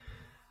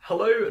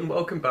Hello and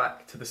welcome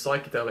back to the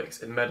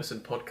Psychedelics in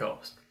Medicine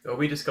podcast, where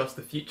we discuss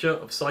the future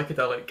of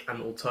psychedelic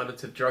and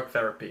alternative drug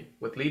therapy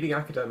with leading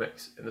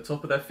academics in the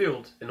top of their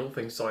field in all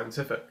things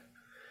scientific.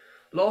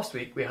 Last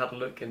week we had a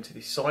look into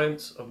the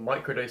science of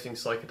microdosing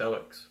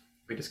psychedelics.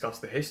 We discussed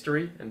the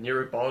history and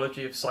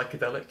neurobiology of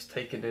psychedelics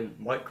taken in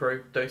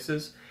micro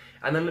doses,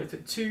 and then looked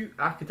at two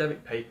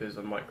academic papers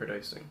on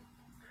microdosing.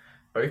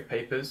 Both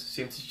papers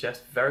seem to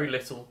suggest very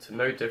little to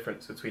no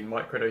difference between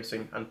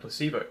microdosing and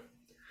placebo,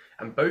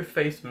 and both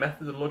faced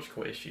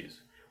methodological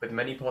issues, with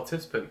many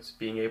participants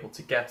being able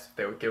to guess if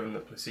they were given the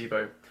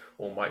placebo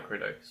or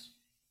microdose.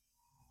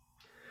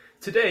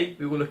 Today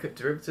we will look at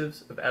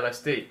derivatives of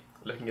LSD,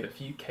 looking at a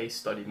few case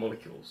study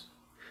molecules.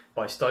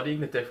 By studying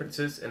the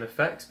differences in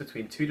effects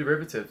between two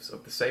derivatives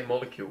of the same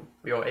molecule,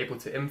 we are able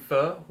to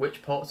infer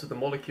which parts of the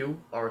molecule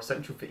are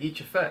essential for each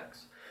effect,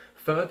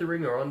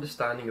 furthering our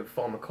understanding of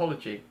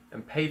pharmacology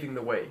and paving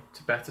the way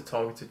to better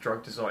targeted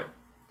drug design.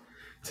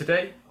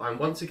 Today I am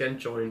once again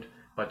joined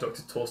by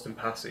Dr. Torsten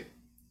Passie.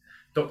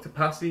 Dr.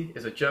 Passie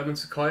is a German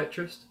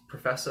psychiatrist,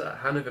 professor at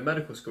Hanover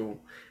Medical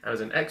School, and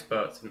is an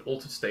expert in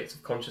altered states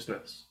of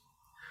consciousness.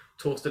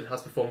 Torsten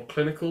has performed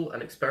clinical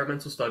and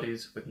experimental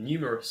studies with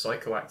numerous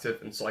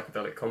psychoactive and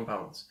psychedelic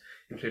compounds,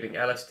 including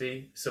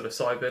LSD,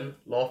 psilocybin,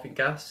 laughing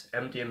gas,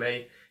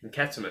 MDMA, and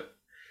ketamine,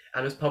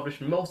 and has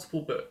published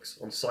multiple books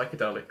on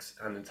psychedelics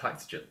and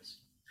entheogens.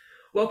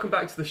 Welcome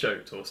back to the show,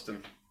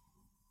 Torsten.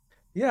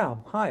 Yeah,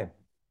 hi.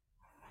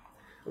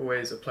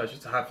 Always a pleasure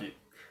to have you.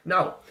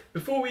 Now,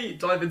 before we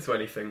dive into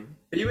anything,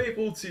 are you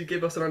able to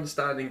give us an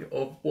understanding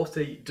of what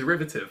a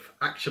derivative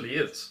actually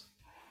is?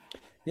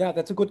 Yeah,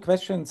 that's a good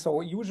question.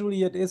 So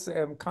usually it is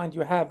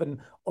you have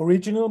an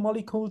original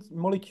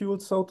molecule,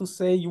 so to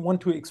say, you want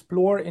to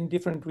explore in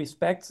different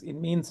respects. It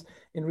means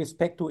in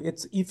respect to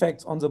its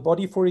effects on the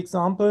body, for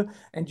example,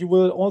 and you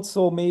will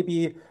also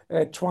maybe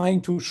trying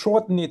to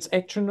shorten its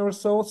action or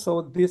so.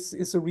 So this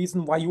is a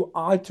reason why you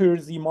alter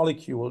the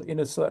molecule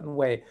in a certain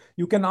way.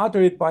 You can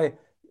alter it by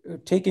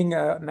taking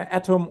an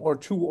atom or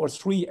two or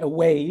three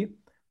away,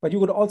 but you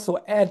could also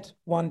add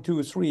 1,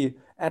 2, 3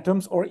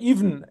 atoms or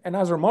even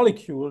another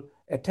molecule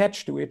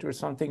attached to it or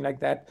something like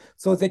that,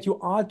 so that you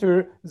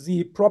alter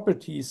the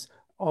properties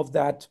of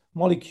that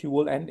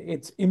molecule and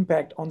its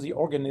impact on the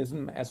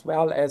organism, as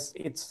well as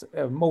its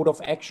mode of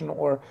action,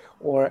 or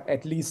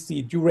at least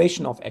the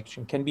duration of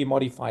action can be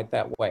modified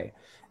that way.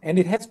 And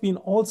it has been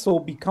also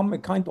become a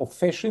kind of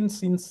fashion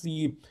since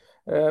the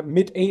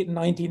mid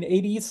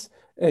 1980s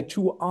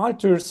to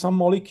alter some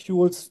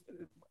molecules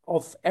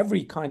of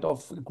every kind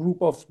of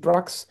group of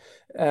drugs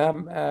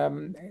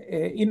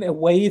in a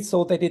way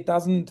so that it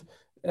doesn't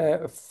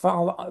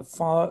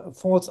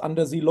falls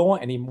under the law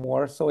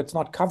anymore. So it's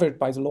not covered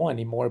by the law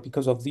anymore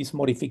because of these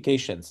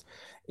modifications.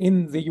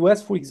 In the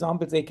US, for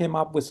example, they came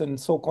up with a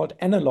so-called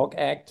analog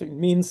act. It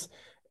means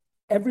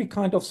every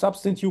kind of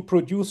substance you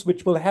produce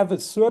which will have a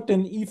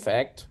certain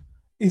effect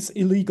is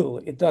illegal.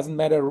 It doesn't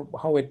matter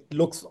how it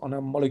looks on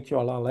a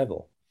molecular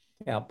level.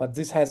 Yeah, but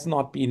this has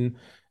not been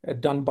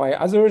done by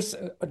others.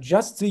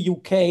 Just the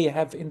UK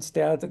have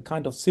installed a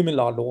kind of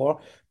similar law,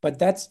 but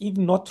that's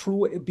even not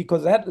true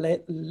because that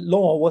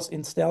law was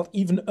installed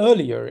even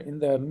earlier in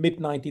the mid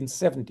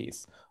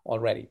 1970s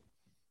already.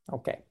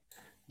 Okay,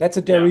 that's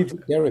a Yeah.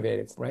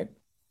 derivative, right?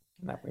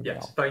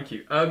 Yes, thank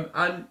you.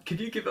 And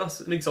could you give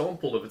us an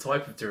example of a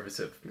type of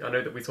derivative? I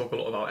know that we talk a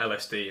lot about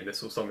LSD, and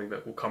this was something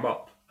that will come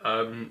up.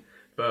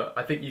 But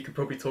I think you could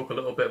probably talk a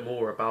little bit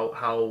more about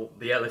how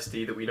the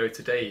LSD that we know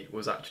today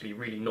was actually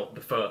really not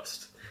the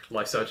first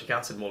lysergic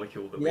acid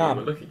molecule that we Yeah,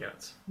 were looking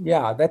at.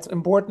 yeah, that's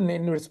important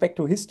in respect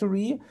to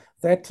history,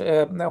 that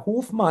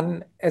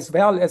Hofmann, as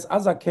well as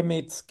other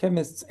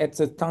chemists at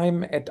the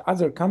time at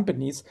other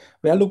companies,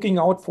 were looking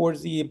out for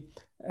the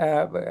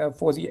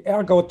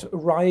ergot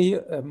rye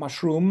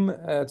mushroom,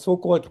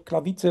 so-called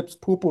Claviceps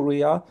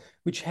purpurea,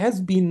 which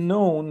has been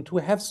known to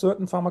have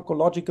certain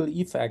pharmacological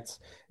effects,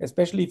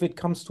 especially if it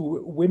comes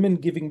to women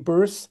giving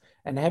birth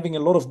and having a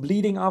lot of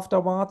bleeding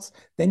afterwards.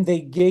 Then they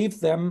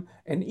gave them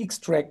an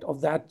extract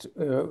of that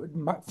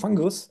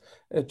fungus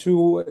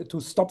to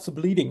stop the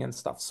bleeding and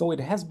stuff. So it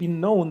has been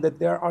known that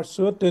there are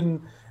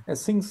certain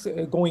things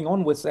going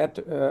on with that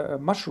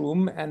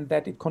mushroom, and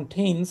that it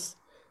contains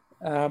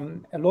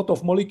a lot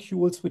of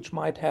molecules which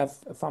might have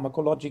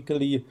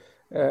pharmacologically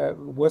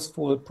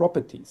worthful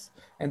properties.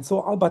 And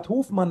so Albert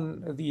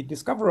Hofmann, the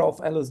discoverer of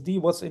LSD,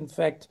 was in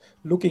fact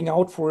looking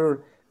out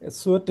for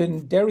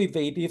certain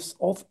derivatives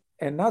of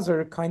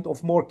another kind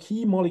of more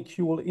key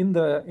molecule in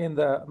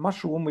the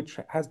mushroom, which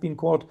has been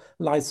called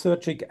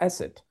lysergic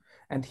acid.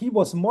 And he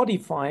was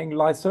modifying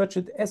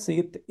lysergic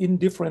acid in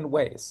different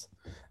ways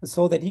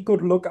so that he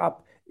could look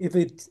up if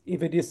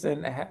it is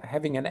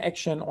having an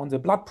action on the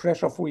blood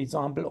pressure, for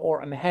example,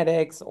 or on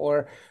headaches,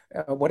 or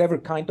whatever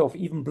kind of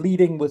even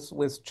bleeding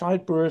with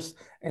childbirth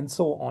and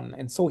so on.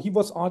 And so he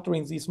was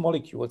altering these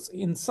molecules.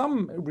 In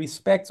some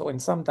respects or in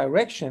some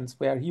directions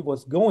where he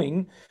was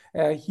going,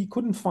 he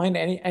couldn't find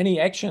any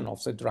action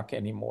of the drug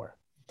anymore.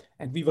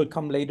 And we will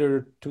come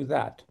later to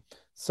that.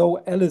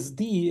 So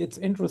LSD, it's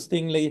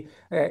interestingly,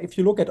 if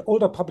you look at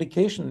older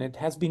publication, it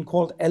has been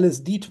called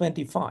LSD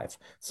 25.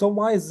 So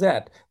why is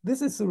that?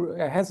 This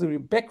has a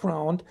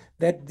background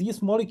that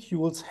these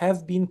molecules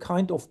have been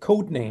kind of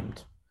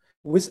codenamed.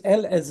 With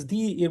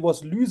LSD, it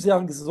was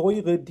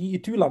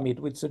Lysergsäure-Diethylamid,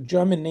 which is a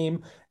German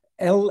name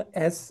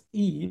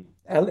LSD.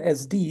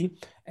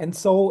 And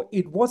so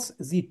it was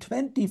the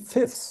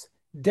 25th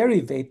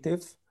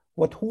derivative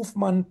what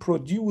Hofmann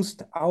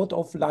produced out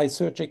of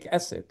lysergic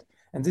acid.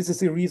 And this is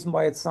the reason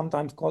why it's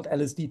sometimes called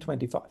LSD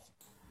 25.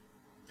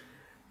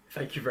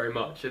 Thank you very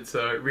much. It's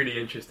a really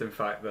interesting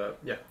fact that,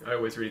 yeah, I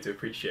always really do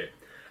appreciate.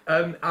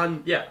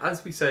 And yeah,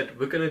 as we said,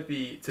 we're going to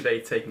be today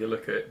taking a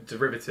look at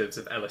derivatives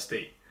of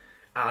LSD.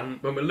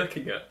 And when we're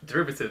looking at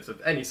derivatives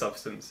of any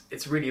substance,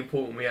 it's really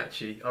important we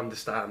actually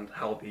understand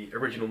how the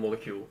original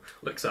molecule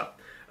looks up.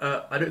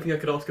 I don't think I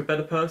could ask a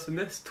better person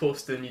this.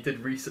 Torsten, you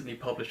did recently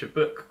publish a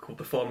book called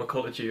The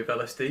Pharmacology of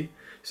LSD.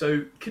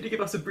 So could you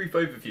give us a brief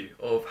overview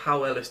of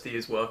how LSD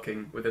is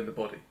working within the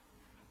body?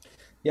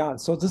 Yeah,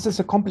 so this is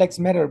a complex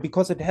matter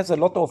because it has a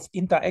lot of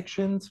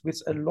interactions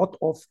with a lot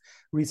of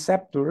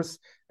receptors.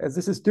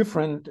 This is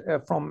different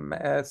from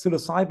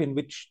psilocybin,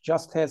 which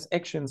just has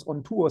actions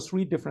on 2 or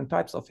 3 different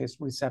types of his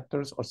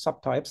receptors or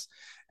subtypes.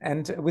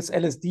 And with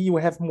LSD, you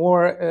have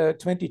more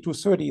 20 to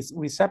 30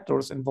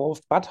 receptors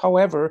involved. But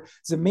however,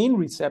 the main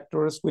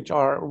receptors, which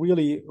are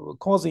really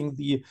causing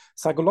the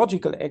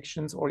psychological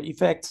actions or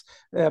effects,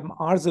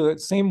 are the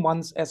same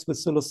ones as with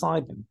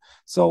psilocybin.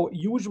 So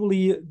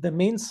usually the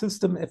main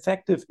system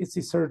effective is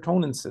the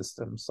serotonin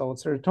system. So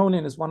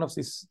serotonin is one of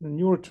these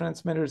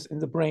neurotransmitters in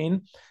the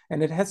brain,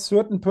 and it has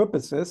certain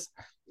purposes.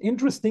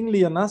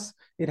 Interestingly enough,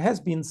 it has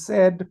been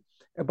said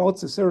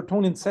about the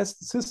serotonin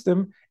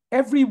system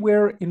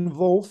everywhere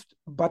involved,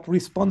 but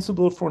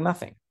responsible for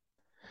nothing.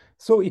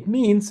 So it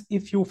means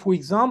if you, for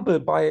example,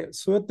 by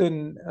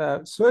certain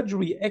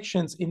surgery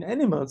actions in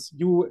animals,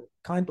 you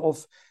kind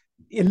of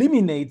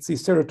eliminate the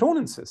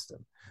serotonin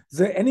system,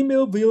 the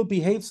animal will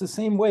behave the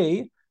same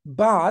way,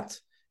 but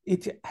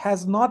it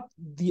has not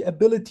the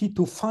ability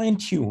to fine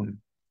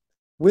tune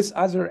with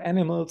other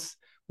animals,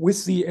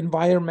 with the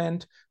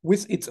environment,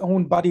 with its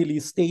own bodily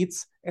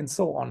states, and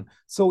so on.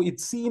 So it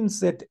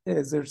seems that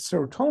the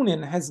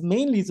serotonin has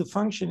mainly the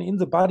function in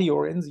the body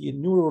or in the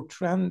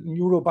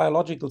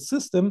neurobiological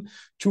system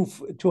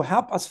to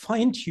help us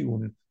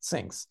fine-tune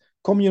things,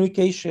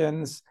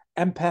 communications,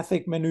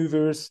 empathic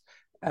maneuvers,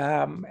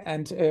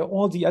 and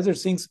all the other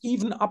things,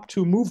 even up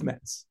to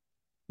movements,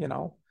 you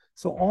know.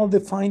 So all the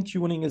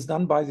fine-tuning is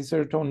done by the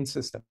serotonin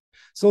system.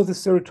 So the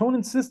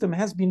serotonin system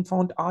has been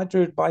found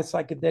altered by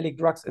psychedelic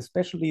drugs,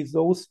 especially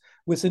those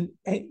with an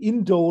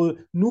indole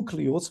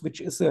nucleus, which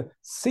is a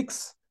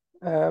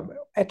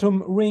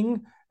 6-atom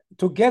ring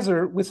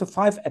together with a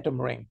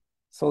 5-atom ring.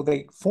 So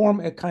they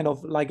form a kind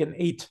of like an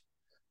 8,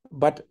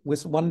 but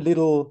with one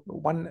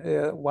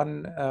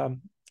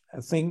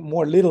thing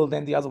more little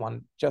than the other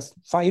one, just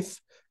 5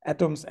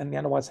 atoms, and the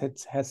other one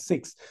has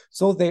 6.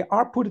 So they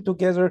are put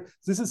together.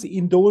 This is the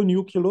indole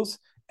nucleus,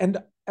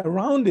 and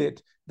around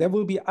it there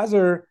will be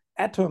other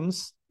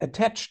atoms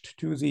attached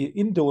to the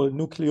indole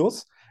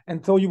nucleus,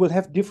 and so you will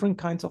have different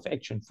kinds of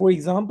action. For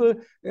example,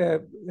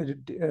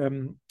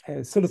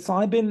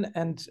 psilocybin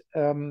and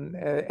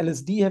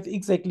LSD have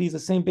exactly the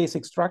same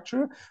basic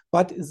structure,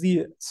 but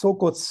the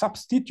so-called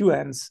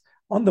substituents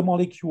on the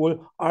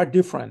molecule are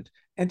different.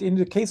 And in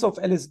the case of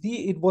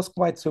LSD, it was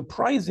quite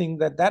surprising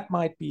that that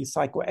might be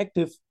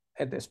psychoactive,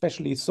 and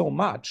especially so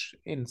much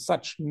in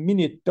such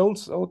minute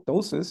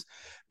doses,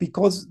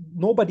 because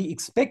nobody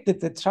expected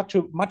that such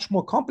a much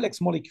more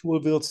complex molecule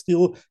will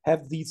still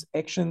have these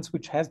actions,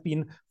 which has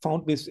been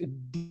found with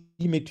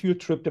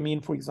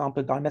dimethyltryptamine, for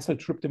example,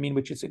 dimethyltryptamine,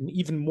 which is an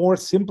even more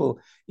simple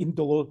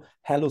indole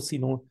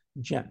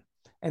hallucinogen.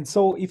 And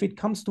so if it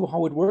comes to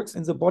how it works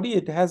in the body,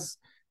 it has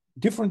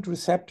different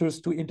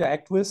receptors to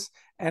interact with,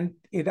 and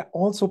it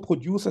also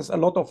produces a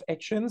lot of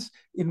actions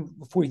in,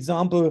 for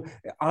example,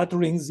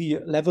 altering the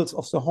levels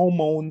of the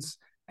hormones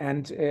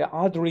and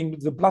altering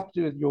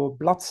your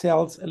blood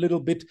cells a little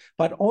bit.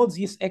 But all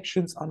these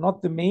actions are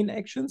not the main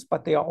actions,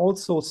 but they are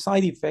also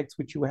side effects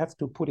which you have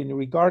to put in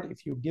regard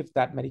if you give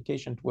that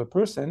medication to a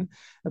person.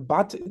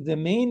 But the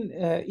main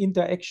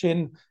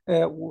interaction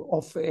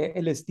of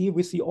LSD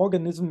with the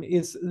organism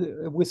is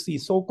with the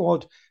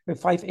so-called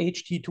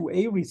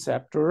 5-HT2A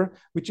receptor,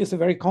 which is a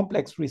very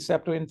complex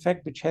receptor, in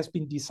fact, which has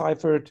been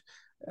deciphered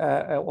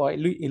or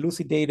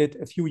elucidated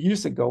a few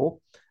years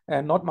ago,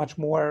 and not much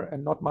more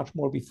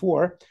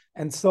before.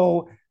 And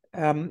so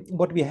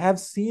what we have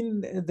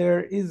seen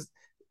there is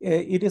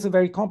it is a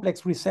very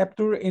complex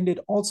receptor, and it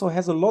also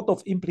has a lot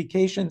of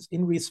implications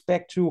in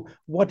respect to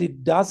what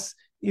it does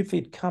if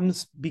it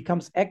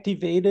becomes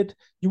activated.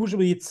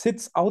 Usually it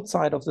sits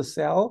outside of the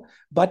cell,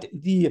 but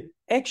the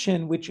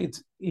action which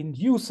it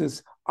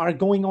induces are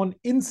going on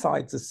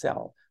inside the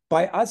cell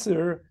by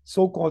other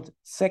so-called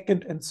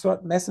second and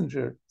third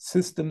messenger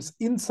systems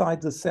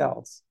inside the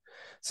cells.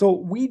 So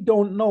we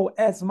don't know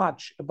as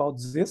much about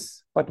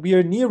this, but we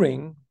are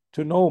nearing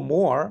to know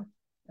more.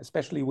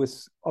 especially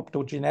with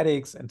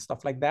optogenetics and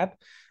stuff like that,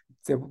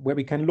 where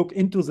we can look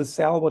into the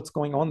cell, what's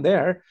going on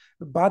there.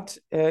 But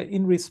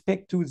in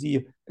respect to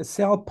the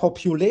cell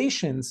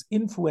populations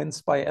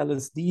influenced by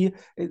LSD,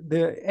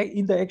 the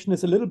interaction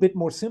is a little bit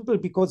more simple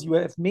because you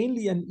have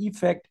mainly an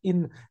effect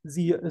in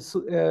the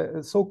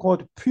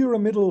so-called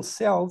pyramidal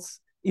cells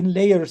in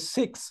layer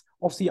 6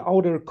 of the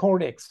outer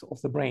cortex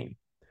of the brain.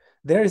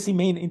 There is the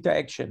main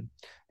interaction.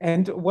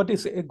 And what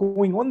is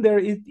going on there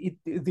is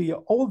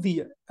all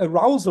the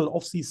arousal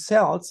of these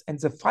cells and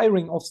the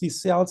firing of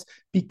these cells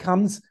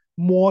becomes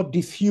more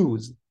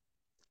diffuse,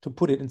 to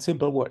put it in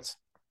simple words.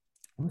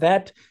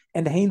 That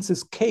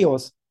enhances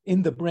chaos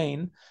in the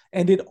brain,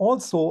 and it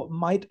also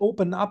might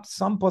open up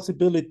some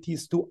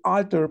possibilities to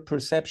alter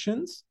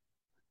perceptions,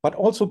 but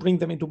also bring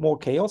them into more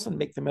chaos and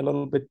make them a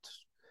little bit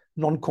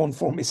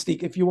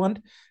non-conformistic, if you want.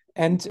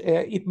 And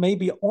it may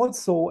be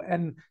also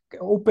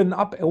open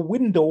up a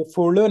window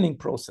for learning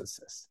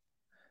processes.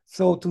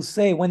 So to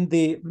say, when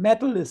the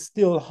metal is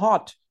still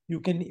hot,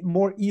 you can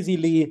more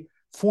easily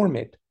form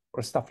it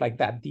or stuff like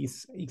that.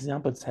 These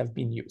examples have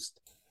been used.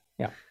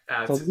 Yeah.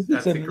 So this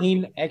is the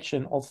main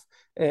action of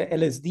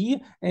LSD.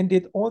 And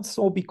it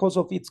also, because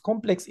of its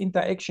complex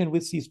interaction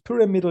with these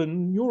pyramidal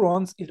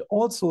neurons, it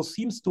also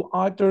seems to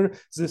alter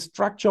the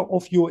structure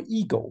of your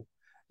ego.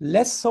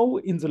 Less so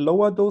in the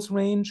lower dose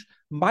range,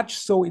 much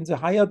so in the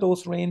higher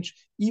dose range,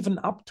 even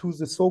up to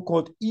the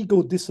so-called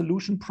ego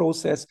dissolution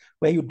process,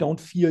 where you don't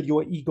feel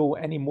your ego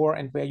anymore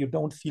and where you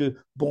don't feel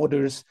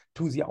borders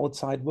to the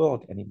outside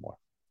world anymore.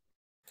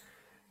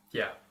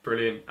 Yeah,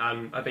 brilliant.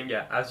 And I think,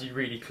 yeah, as you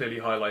really clearly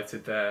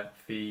highlighted there,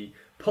 the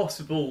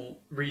possible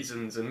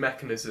reasons and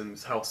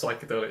mechanisms how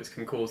psychedelics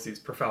can cause these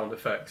profound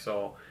effects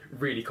are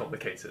really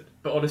complicated.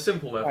 But on a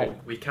simple level,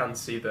 we can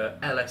see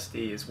that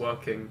LSD is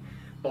working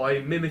by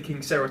mimicking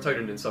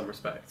serotonin in some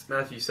respects. And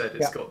as you said,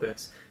 it's got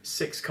this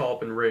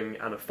 6-carbon ring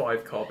and a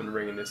 5-carbon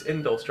ring, and this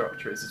indole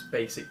structure is this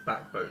basic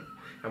backbone.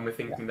 And we're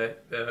thinking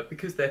that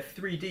because they're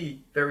 3D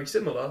very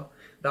similar,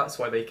 that's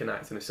why they can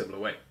act in a similar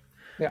way.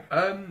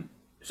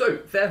 So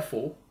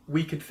therefore,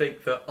 we could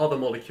think that other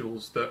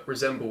molecules that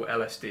resemble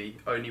LSD,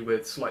 only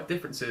with slight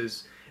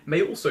differences,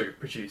 may also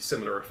produce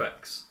similar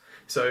effects.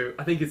 So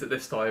I think it's at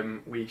this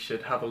time we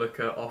should have a look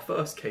at our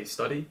first case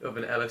study of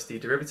an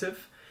LSD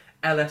derivative,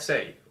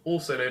 LSA,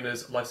 also known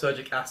as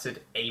lysergic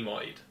acid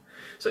amide.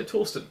 So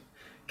Torsten,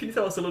 can you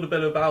tell us a little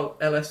bit about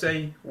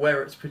LSA,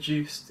 where it's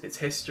produced, its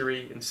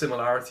history, and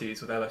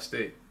similarities with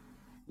LSD?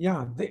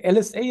 Yeah, the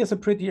LSA is a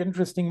pretty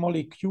interesting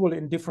molecule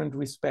in different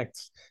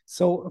respects.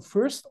 So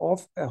first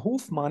off,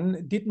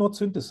 Hofmann did not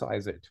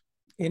synthesize it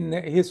in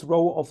his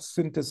row of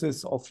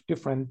synthesis of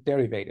different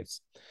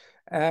derivatives.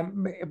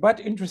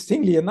 But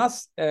interestingly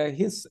enough,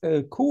 his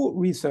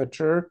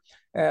co-researcher,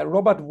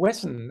 Robert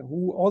Wesson,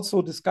 who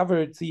also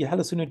discovered the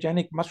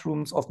hallucinogenic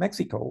mushrooms of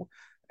Mexico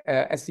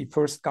as the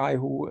first guy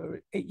who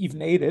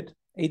even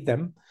ate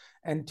them,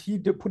 and he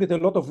put a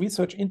lot of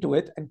research into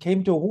it and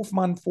came to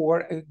Hofmann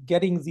for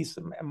getting these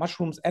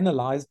mushrooms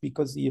analyzed,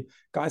 because the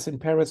guys in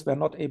Paris were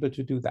not able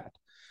to do that.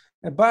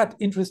 But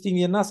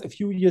interestingly enough, a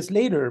few years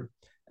later,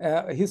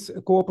 his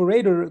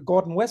cooperator,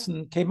 Gordon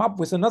Wesson, came up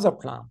with another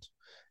plant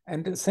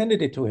and sent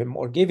it to him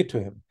or gave it to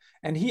him.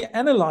 And he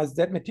analyzed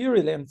that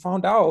material and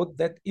found out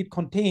that it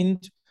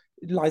contained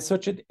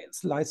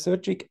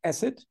lysergic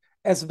acid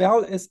as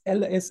well as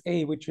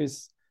LSA, which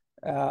is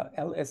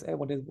LSA,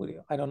 what is,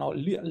 I don't know,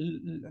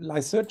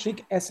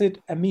 lysergic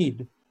acid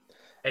amide.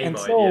 And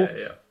so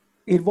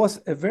it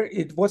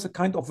was a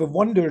kind of a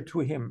wonder to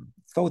him,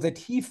 so that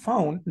he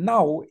found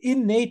now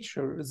in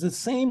nature the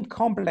same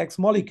complex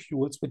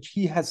molecules which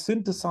he has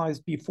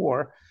synthesized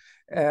before,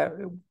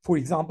 for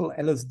example,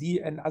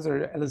 LSD and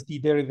other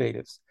LSD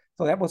derivatives.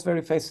 So that was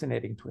very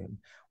fascinating to him.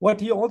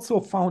 What he also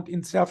found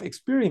in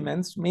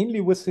self-experiments, mainly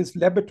with his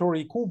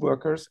laboratory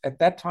co-workers, at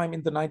that time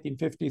in the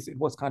 1950s, it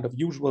was kind of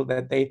usual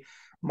that they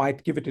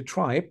might give it a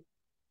try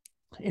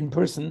in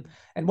person.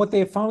 And what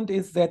they found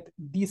is that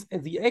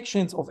the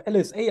actions of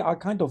LSA are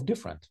kind of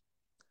different,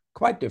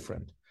 quite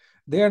different.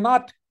 They are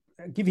not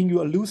giving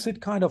you a lucid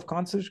kind of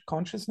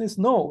consciousness.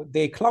 No,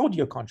 they cloud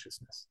your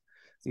consciousness,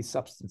 these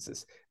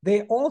substances.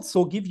 They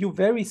also give you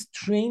very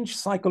strange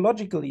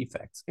psychological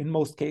effects in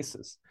most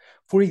cases.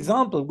 For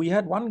example, we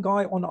had one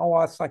guy on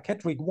our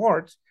psychiatric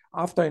ward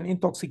after an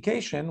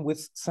intoxication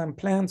with some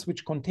plants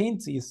which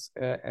contained these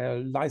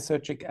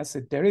lysergic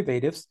acid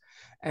derivatives,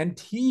 and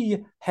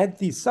he had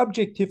the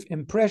subjective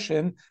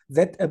impression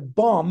that a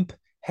bomb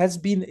has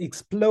been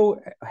exploded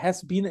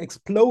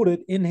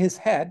in his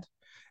head.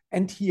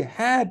 And he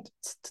had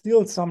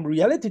still some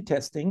reality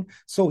testing,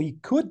 so he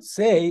could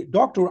say,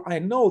 "Doctor, I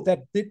know that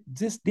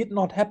this did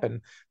not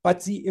happen,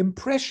 but the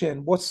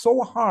impression was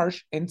so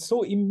harsh and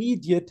so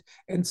immediate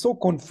and so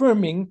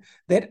confirming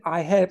that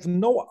I have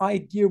no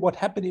idea what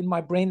happened in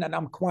my brain, and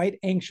I'm quite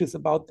anxious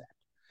about that."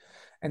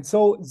 And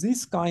so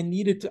this guy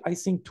needed, I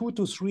think, 2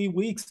 to 3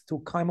 weeks to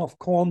kind of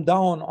calm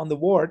down on the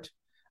ward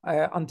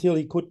until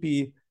he could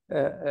be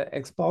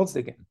expulsed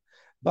again.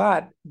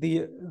 But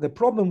the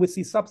problem with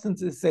these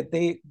substances is that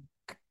they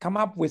come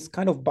up with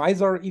kind of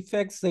bizarre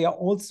effects. They are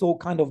also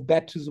kind of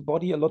bad to the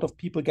body. A lot of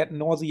people get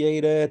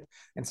nauseated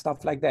and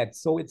stuff like that.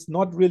 So it's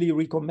not really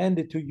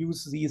recommended to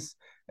use these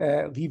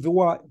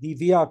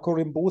Rivea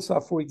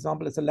corymbosa, for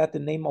example, is the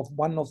Latin name of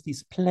one of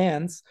these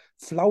plants,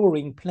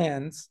 flowering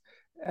plants,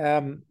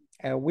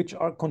 which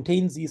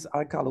contains these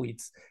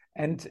alkaloids.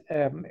 And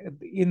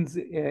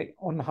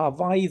on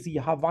Hawaii,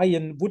 the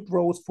Hawaiian wood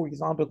rose, for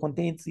example,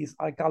 contains these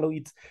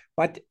alkaloids.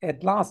 But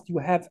at last, you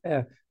have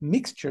a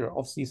mixture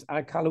of these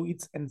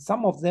alkaloids, and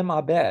some of them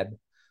are bad.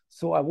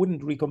 So I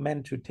wouldn't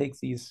recommend to take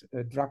these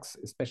drugs,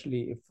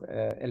 especially if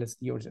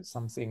LSD or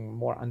something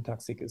more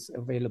untoxic is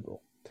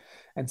available.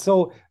 And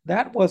so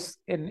that was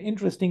an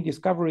interesting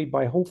discovery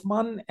by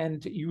Hofmann,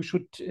 and you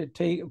should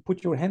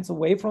put your hands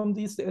away from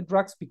these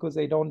drugs because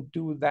they don't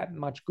do that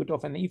much good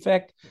of an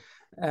effect.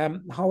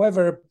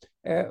 However,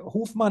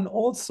 Hofmann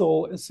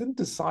also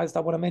synthesized,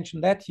 I want to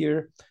mention that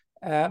here,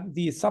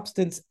 the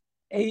substance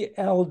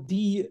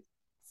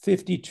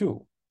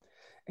ALD52.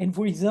 And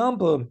for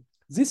example,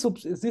 this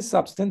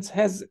substance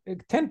has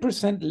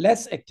 10%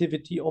 less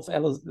activity of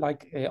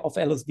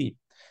LSD.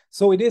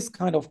 So it is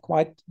kind of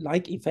quite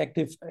like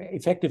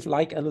effective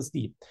like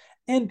LSD.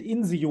 And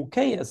in the UK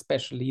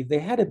especially, they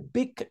had a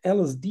big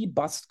LSD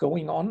bust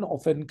going on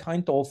of a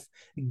kind of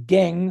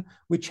gang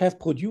which have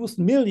produced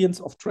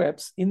millions of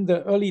trips in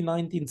the early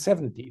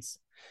 1970s.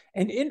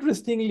 And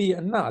interestingly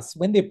enough,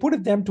 when they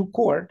put them to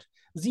court,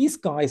 these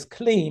guys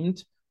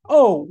claimed,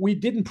 oh, we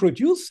didn't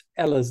produce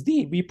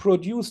LSD, we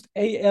produced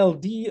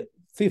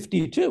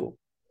ALD52.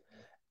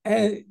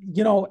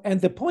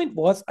 And the point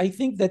was, I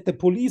think that the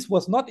police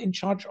was not in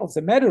charge of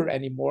the matter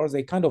anymore.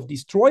 They kind of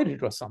destroyed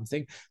it or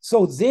something.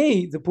 So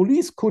the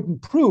police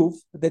couldn't prove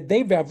that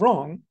they were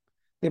wrong.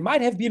 They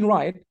might have been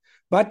right,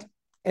 but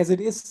as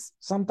it is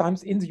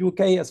sometimes in the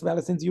UK as well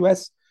as in the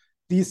US,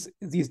 these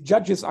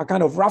judges are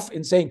kind of rough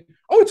in saying,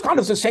 oh, it's kind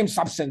of the same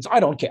substance, I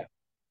don't care.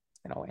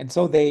 And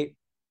so they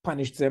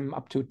punished them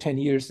up to 10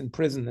 years in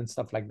prison and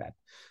stuff like that.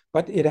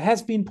 But it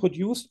has been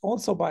produced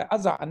also by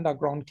other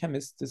underground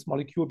chemists, this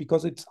molecule,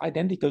 because it's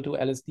identical to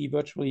LSD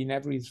virtually in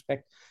every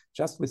respect,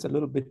 just with a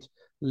little bit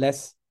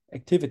less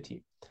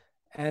activity.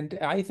 And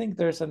I think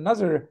there's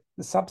another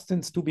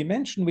substance to be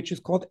mentioned, which is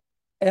called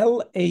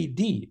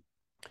LAD.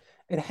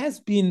 There has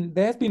been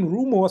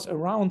rumors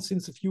around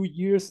since a few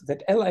years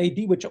that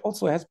LAD, which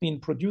also has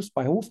been produced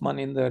by Hofmann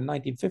in the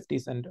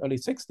 1950s and early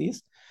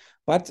 60s,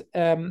 but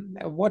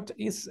what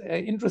is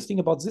interesting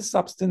about this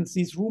substance,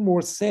 these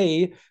rumors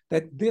say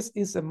that this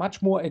is a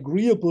much more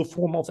agreeable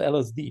form of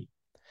LSD.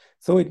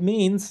 So it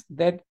means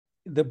that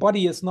the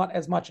body is not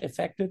as much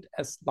affected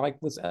as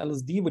like with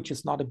LSD, which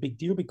is not a big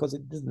deal because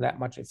it isn't that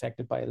much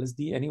affected by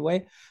LSD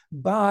anyway.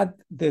 But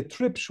the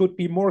trip should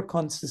be more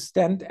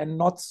consistent and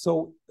not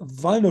so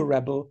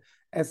vulnerable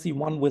as the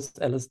one with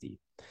LSD.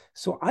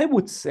 So I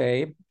would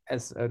say,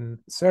 as a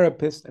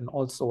therapist and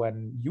also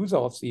an user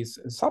of these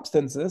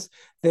substances,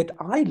 that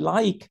I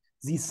like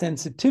the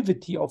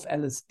sensitivity of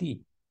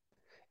LSD.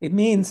 It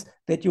means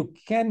that you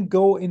can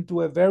go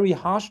into a very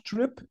harsh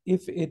trip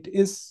if it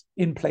is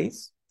in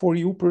place for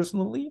you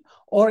personally,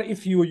 or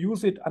if you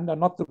use it under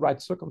not the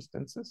right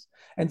circumstances.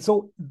 And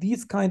so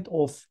these kind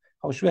of,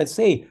 how should I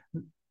say,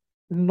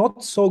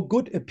 not so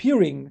good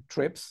appearing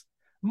trips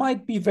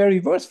might be very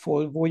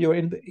worthful for your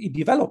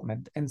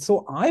development. And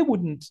so I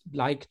wouldn't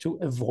like to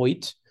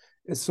avoid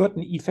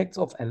certain effects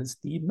of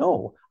LSD.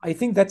 No, I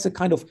think that's a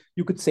kind of,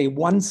 you could say,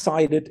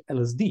 one-sided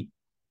LSD,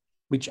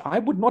 which I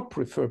would not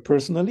prefer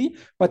personally,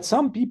 but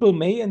some people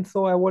may. And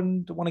so I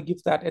want to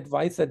give that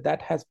advice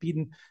that has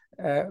been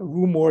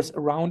rumors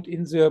around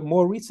in the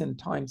more recent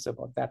times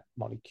about that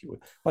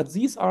molecule. But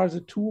these are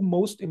the two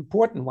most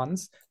important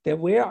ones. There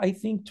were, I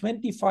think,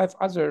 25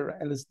 other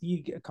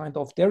LSD kind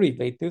of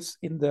derivatives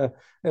in the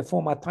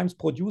former times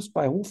produced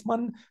by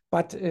Hofmann,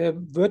 but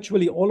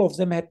virtually all of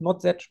them had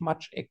not that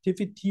much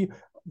activity.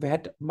 They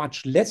had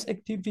much less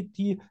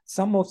activity,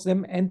 some of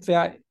them, and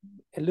were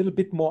a little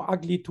bit more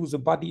ugly to the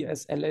body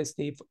as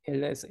LSA,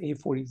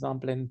 for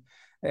example,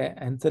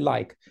 and the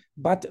like.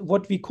 But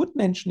what we could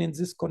mention in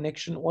this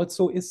connection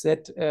also is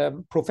that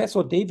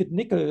Professor David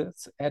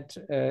Nichols at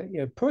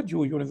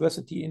Purdue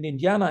University in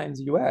Indiana in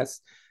the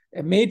US,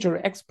 a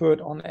major expert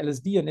on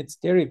LSD and its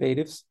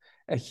derivatives,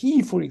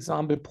 he, for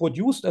example,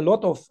 produced a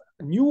lot of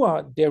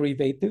newer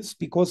derivatives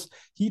because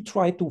he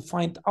tried to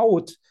find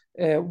out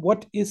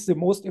what is the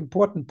most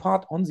important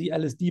part on the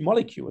LSD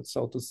molecule,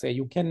 so to say.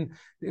 You can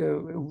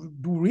do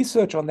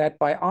research on that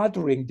by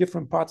altering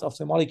different parts of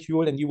the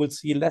molecule, and you will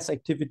see less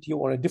activity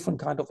or a different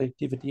kind of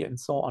activity and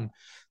so on.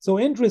 So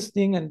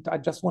interesting, and I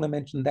just want to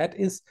mention that,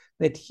 is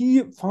that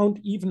he found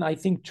even, I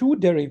think, 2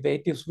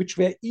 derivatives which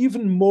were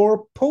even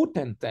more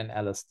potent than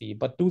LSD,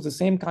 but do the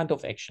same kind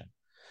of action.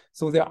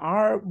 So there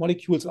are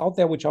molecules out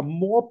there which are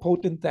more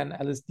potent than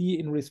LSD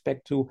in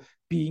respect to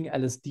being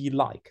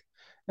LSD-like.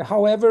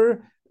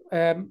 However,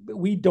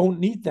 we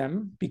don't need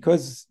them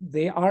because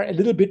they are a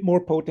little bit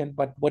more potent,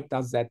 but what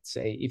does that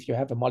say if you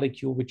have a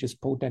molecule which is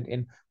potent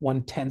in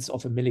 1/10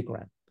 of a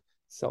milligram?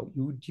 So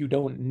you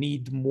don't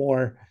need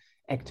more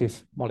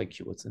active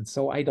molecules. And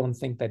so I don't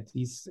think that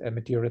these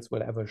materials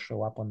will ever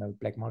show up on the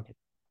black market.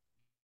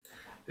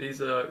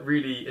 These are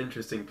really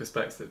interesting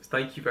perspectives.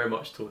 Thank you very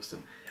much, Torsten.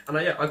 And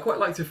I quite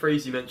like the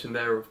phrase you mentioned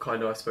there of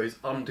kind of, I suppose,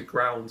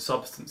 underground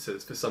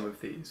substances for some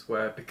of these,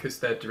 where because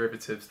they're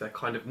derivatives, they're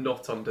kind of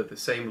not under the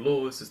same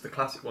laws as the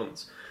classic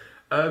ones.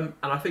 And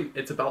I think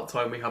it's about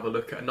time we have a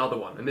look at another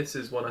one. And this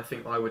is one I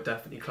think I would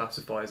definitely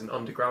classify as an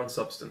underground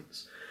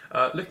substance.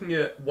 Looking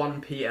at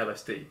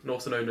 1P-LSD,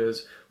 also known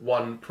as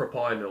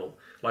 1-propionyl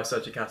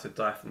lysergic acid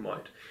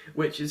diethylamide,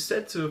 which is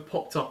said to have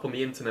popped up on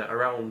the internet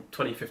around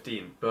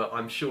 2015, but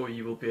I'm sure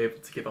you will be able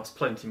to give us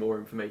plenty more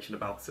information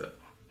about it.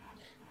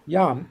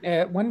 Yeah,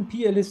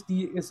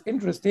 1P-LSD is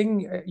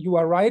interesting. You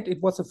are right.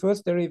 It was the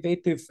first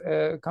derivative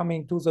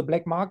coming to the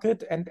black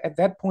market. And at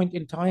that point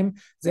in time,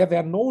 there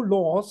were no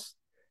laws,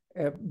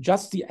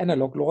 just the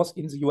analog laws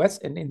in the US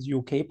and in the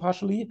UK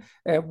partially,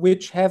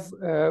 which have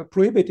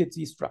prohibited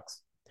these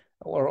drugs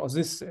or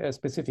this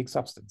specific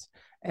substance.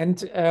 And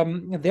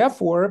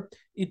therefore,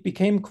 it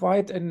became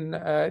quite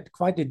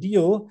a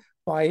deal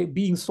by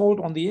being sold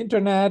on the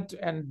internet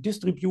and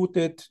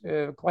distributed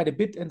quite a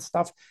bit and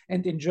stuff.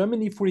 And in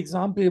Germany, for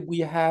example, we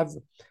have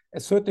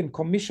a certain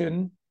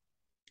commission,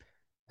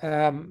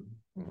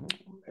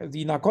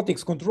 the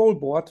Narcotics Control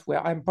Board,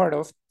 where I'm part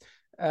of.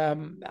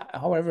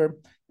 However,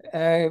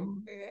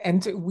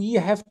 and we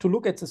have to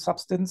look at the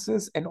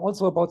substances and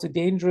also about the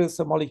dangerous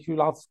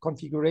molecular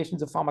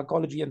configurations, the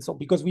pharmacology, and so,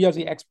 because we are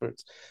the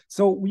experts.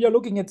 So we are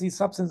looking at these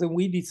substances and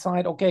we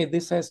decide, okay,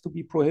 this has to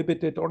be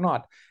prohibited or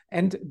not.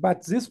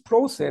 But this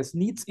process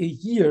needs a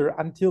year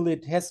until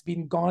it has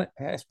been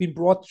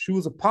brought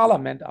through the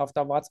parliament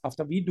afterwards.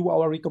 After we do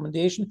our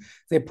recommendation,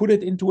 they put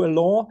it into a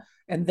law,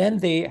 and then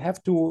they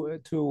have to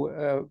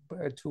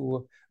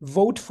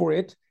vote for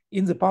it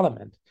in the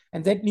parliament.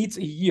 And that needs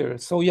a year.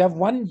 So you have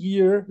 1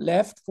 year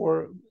left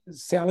for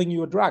selling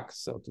your drugs,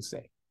 so to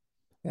say.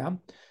 Yeah.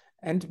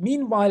 And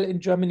meanwhile, in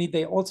Germany,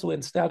 they also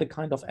installed a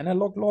kind of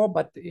analog law,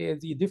 but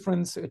the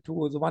difference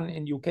to the one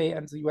in UK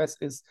and the US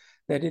is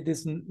that it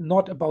is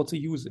not about the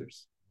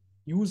users.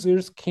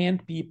 Users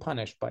can't be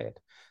punished by it.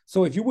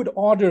 So if you would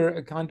order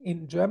a kind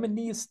in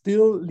Germany,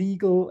 still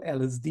legal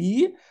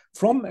LSD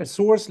from a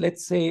source,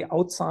 let's say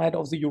outside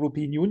of the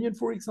European Union,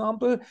 for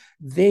example,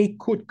 they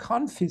could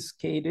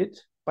confiscate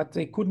it, but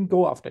they couldn't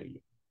go after you,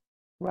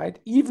 right?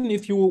 Even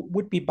if you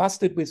would be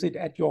busted with it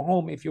at your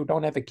home, if you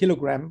don't have a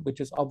kilogram,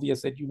 which is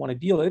obvious that you want to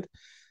deal it,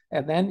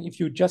 and then if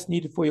you just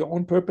need it for your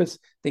own purpose,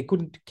 they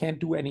can't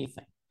do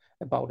anything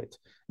about it.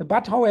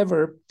 But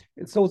however,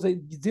 so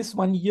this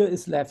 1 year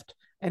is left.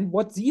 And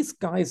what these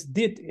guys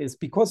did is,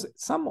 because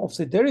some of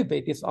the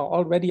derivatives are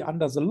already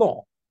under the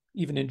law,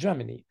 even in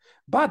Germany.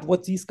 But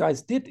what these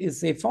guys did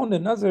is they found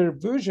another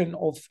version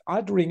of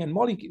altering a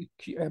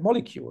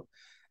molecule.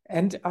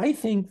 And I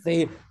think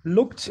they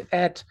looked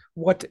at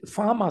what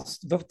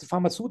the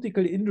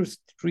pharmaceutical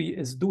industry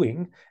is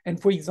doing. And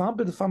for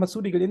example, the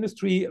pharmaceutical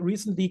industry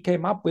recently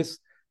came up with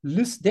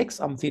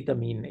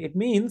lisdexamfetamine. It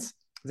means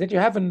that you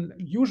have an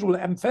usual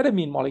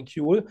amphetamine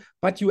molecule,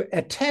 but you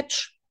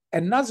attach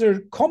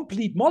another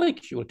complete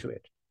molecule to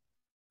it,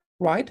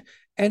 right?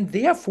 And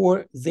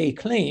therefore, they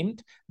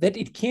claimed that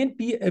it can't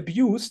be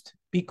abused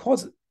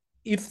because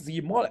if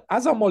the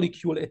other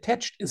molecule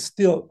attached is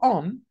still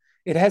on,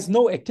 it has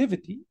no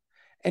activity.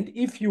 And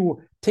if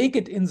you take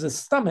it in the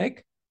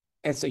stomach,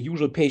 as a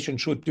usual patient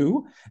should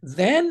do,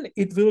 then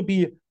it will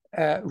be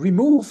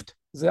removed,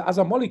 the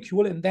other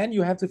molecule, and then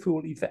you have the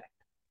full effect.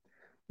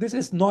 This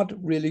is not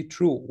really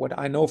true, what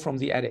I know from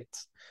the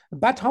addicts.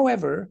 But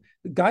however,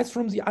 the guys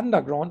from the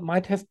underground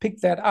might have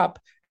picked that up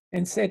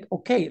and said,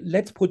 okay,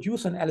 let's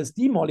produce an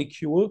LSD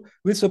molecule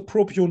with a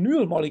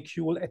propionyl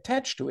molecule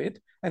attached to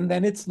it, and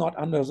then it's not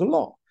under the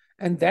law.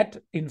 And that,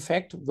 in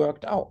fact,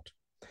 worked out.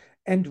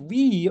 And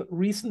we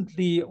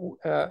recently,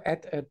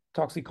 at a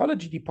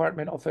toxicology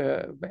department of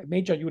a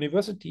major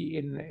university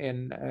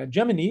in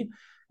Germany,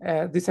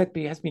 this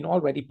has been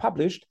already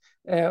published,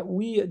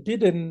 we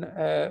did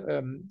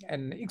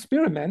an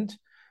experiment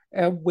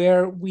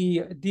where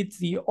we did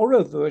the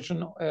oral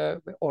version,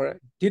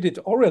 or did it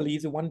orally,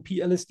 the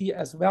 1P-LSD,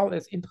 as well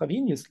as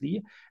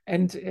intravenously.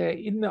 And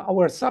in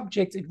our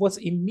subjects, it was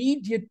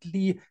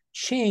immediately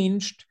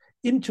changed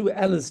into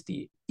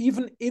LSD,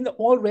 even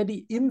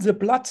already in the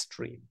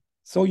bloodstream.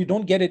 So you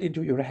don't get it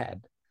into your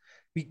head.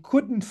 We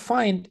couldn't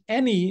find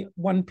any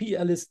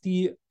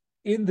 1P-LSD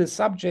in the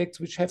subjects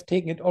which have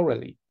taken it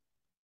orally.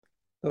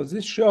 So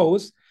this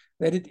shows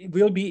that it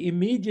will be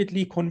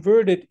immediately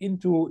converted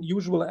into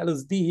usual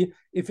LSD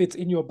if it's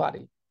in your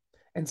body.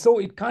 And so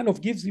it kind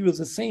of gives you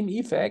the same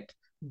effect,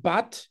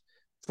 but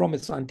from a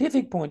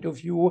scientific point of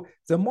view,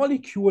 the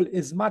molecule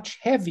is much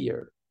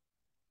heavier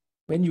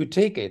when you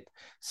take it.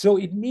 So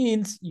it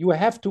means you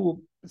have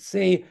to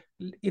say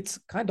it's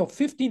kind of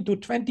 15 to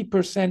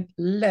 20%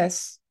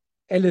 less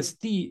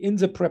LSD in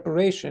the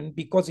preparation,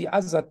 because the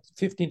other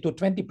 15 to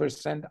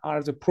 20%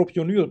 are the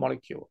propionyl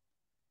molecule,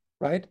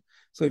 right?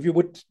 So if you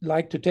would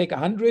like to take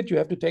 100, you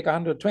have to take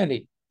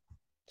 120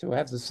 to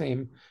have the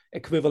same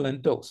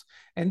equivalent dose.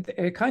 And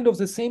kind of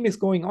the same is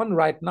going on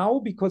right now,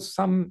 because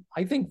some,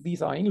 I think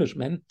these are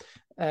Englishmen,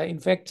 in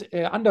fact,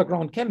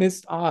 underground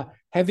chemists are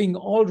having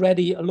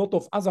already a lot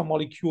of other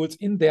molecules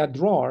in their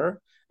drawer.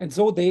 And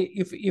so they,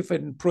 if a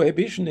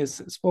prohibition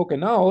is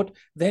spoken out,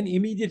 then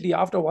immediately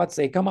afterwards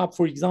they come up,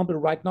 for example,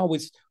 right now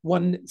with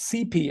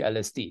 1-CP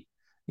LSD,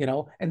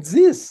 and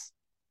this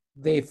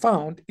they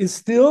found is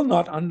still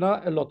not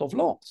under a lot of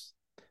laws.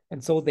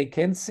 And so they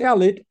can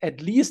sell it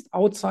at least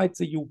outside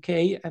the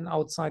UK and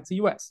outside the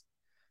US.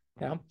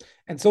 Yeah.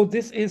 And so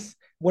this is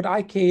what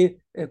I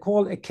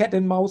call a cat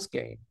and mouse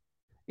game.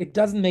 It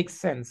doesn't make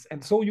sense.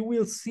 And so you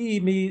will see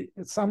me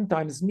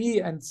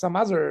and some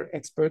other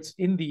experts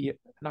in the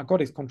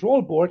Narcotics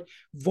Control Board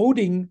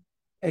voting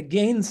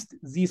against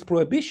these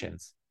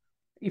prohibitions.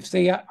 If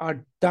they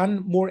are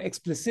done more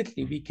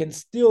explicitly, we can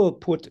still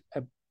put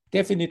a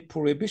definite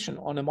prohibition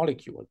on a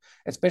molecule,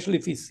 especially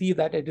if we see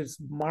that it is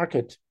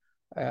marketed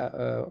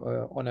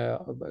on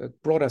a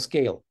broader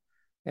scale.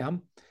 Yeah.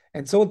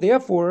 And so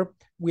therefore,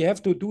 we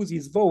have to do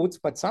these votes,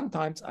 but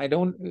sometimes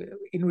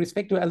in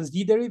respect to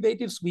LSD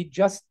derivatives, we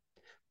just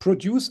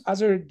produce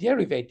other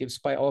derivatives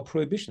by our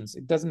prohibitions.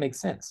 It doesn't make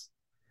sense.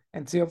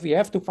 And so if we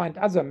have to find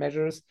other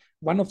measures,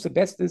 one of the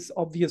best is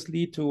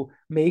obviously to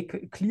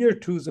make clear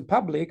to the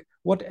public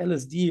what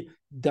LSD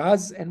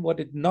does and what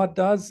it not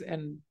does,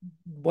 and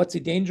what the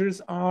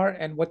dangers are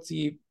and what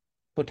the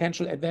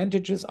potential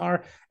advantages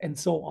are, and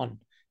so on.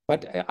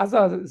 But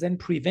other than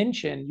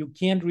prevention, you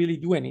can't really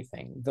do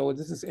anything, though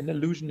this is an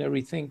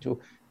illusionary thing to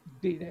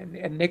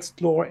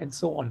explore and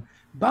so on.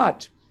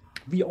 But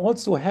we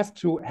also have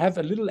to have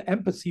a little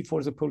empathy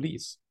for the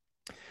police.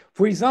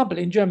 For example,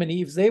 in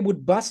Germany, if they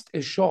would bust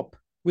a shop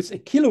with a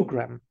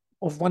kilogram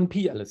of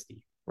 1P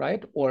LSD,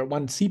 right, or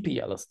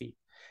 1CP LSD,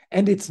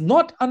 and it's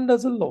not under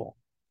the law,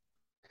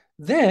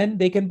 then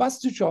they can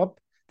bust the shop,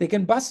 they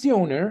can bust the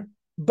owner,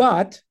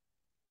 but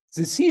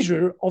the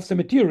seizure of the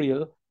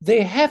material,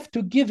 they have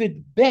to give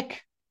it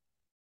back.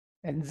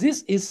 And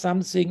this is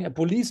something a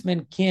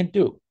policeman can't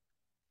do,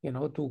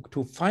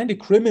 to find a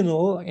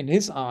criminal in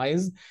his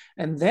eyes,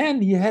 and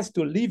then he has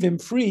to leave him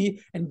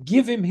free and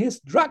give him his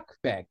drug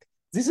back.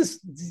 This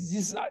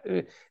is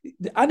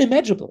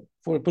unimaginable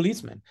for a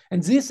policeman.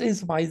 And this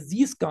is why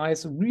these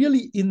guys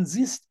really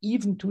insist,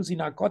 even to the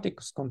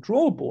Narcotics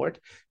Control Board,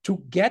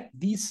 to get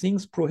these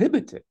things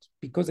prohibited,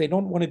 because they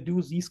don't want to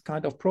do these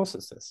kind of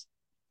processes,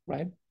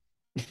 right?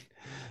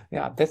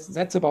 Yeah,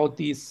 that's about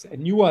these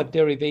newer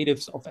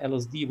derivatives of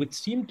LSD, which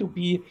seem to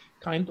be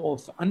kind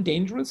of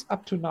undangerous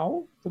up to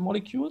now, the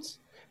molecules,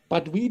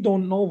 but we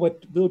don't know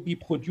what will be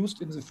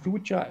produced in the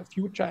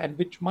future and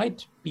which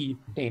might be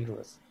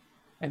dangerous.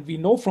 And we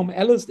know from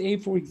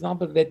LSD, for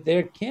example, that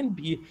there can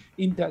be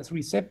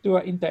receptor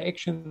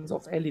interactions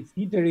of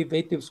LSD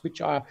derivatives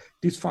which are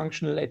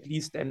dysfunctional, at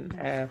least, and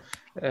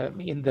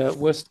in the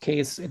worst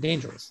case,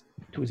 dangerous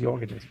to the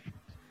organism.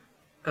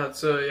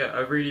 That's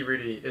a really,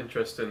 really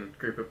interesting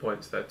group of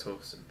points there,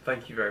 Torsten.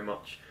 Thank you very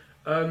much.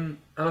 And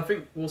I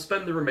think we'll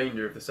spend the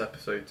remainder of this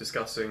episode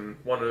discussing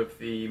one of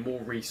the more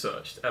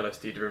researched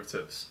LSD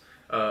derivatives,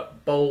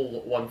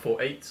 BOL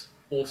 148,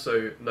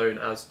 also known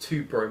as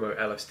 2-bromo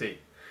LSD,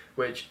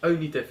 which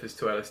only differs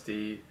to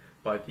LSD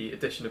by the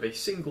addition of a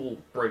single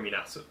bromine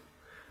atom.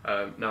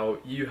 Now,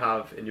 you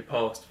have in your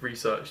past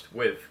researched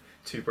with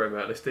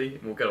 2-bromo LSD,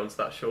 and we'll get onto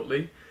that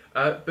shortly.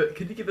 But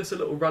could you give us a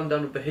little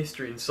rundown of the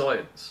history and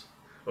science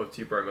of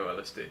 2-bromo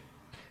LSD?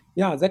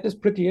 Yeah, that is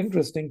pretty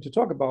interesting to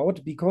talk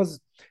about,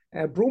 because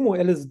bromo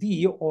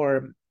LSD,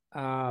 or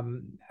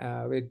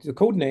the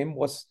code name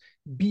was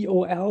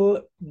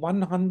BOL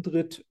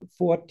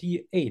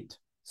 148.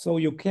 So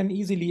you can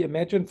easily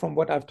imagine from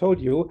what I've told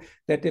you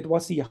that it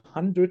was the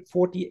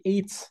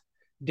 148th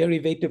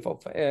derivative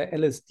of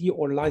LSD,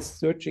 or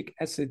lysergic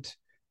acid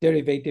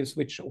derivatives,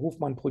 which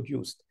Hofmann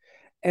produced.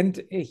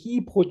 And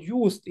he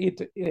produced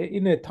it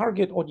in a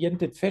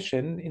target-oriented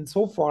fashion,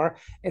 insofar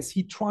as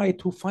he tried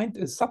to find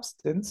a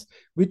substance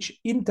which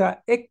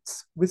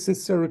interacts with the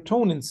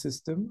serotonin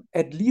system,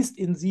 at least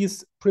in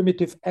these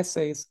primitive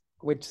assays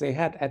which they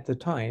had at the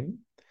time,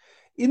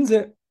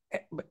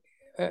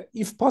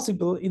 if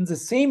possible, in the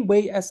same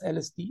way as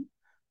LSD,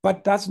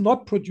 but does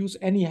not produce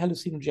any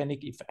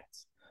hallucinogenic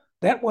effects.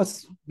 That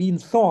was being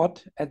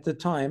thought at the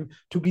time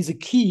to be the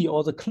key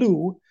or the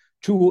clue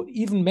to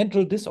even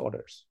mental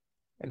disorders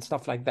and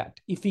stuff like that.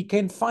 If we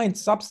can find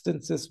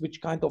substances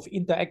which kind of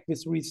interact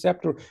with the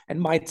receptor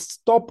and might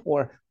stop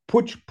or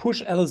push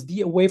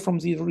LSD away from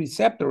the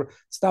receptor,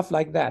 stuff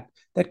like that,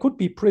 that could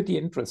be pretty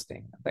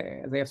interesting,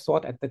 they have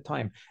thought at the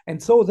time.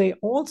 And so they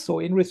also,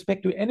 in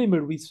respect to animal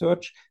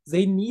research,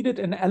 they needed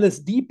an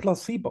LSD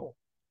placebo.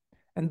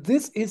 And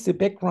this is the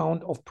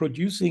background of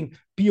producing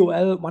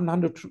BOL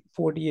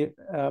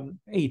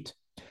 148.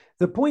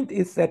 The point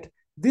is that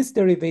this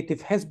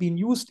derivative has been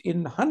used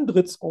in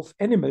hundreds of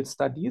animal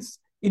studies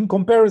in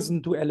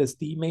comparison to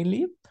LSD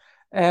mainly.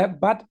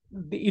 But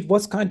it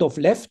was kind of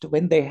left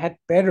when they had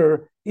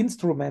better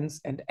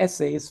instruments and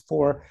assays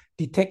for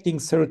detecting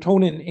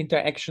serotonin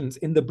interactions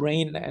in the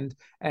brain and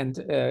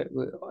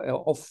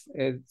of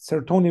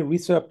serotonin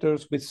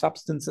receptors with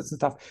substances and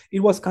stuff.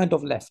 It was kind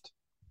of left.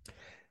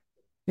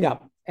 Yeah,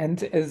 and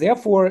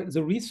therefore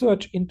the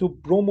research into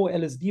bromo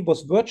LSD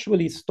was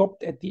virtually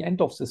stopped at the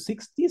end of the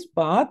 60s.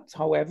 But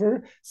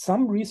however,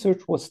 some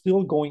research was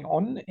still going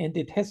on, and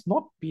it has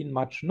not been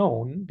much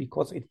known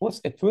because it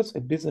was at first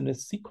a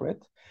business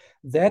secret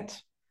that,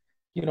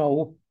 you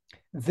know,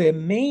 the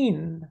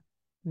main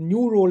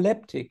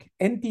neuroleptic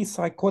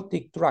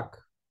antipsychotic drug,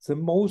 the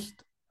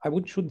most,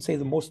 shouldn't say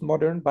the most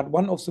modern, but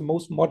one of the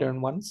most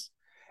modern ones,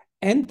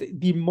 and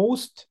the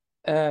most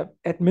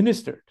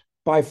administered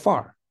by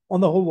far on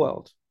the whole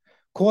world,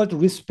 called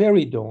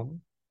risperidone.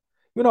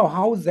 You know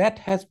how that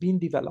has been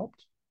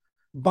developed?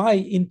 By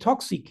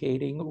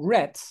intoxicating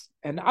rats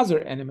and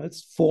other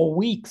animals for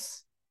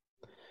weeks.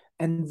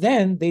 And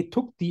then they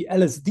took the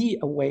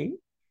LSD away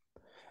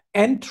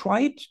and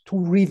tried to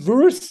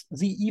reverse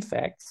the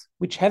effects,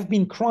 which have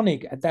been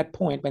chronic at that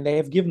point when they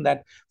have given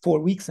that for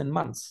weeks and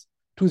months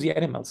to the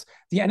animals.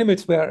 The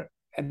animals were,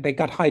 and they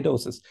got high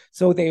doses,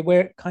 so they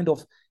were kind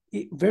of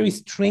very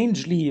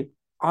strangely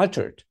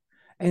altered.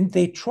 And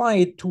they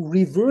tried to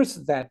reverse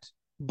that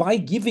by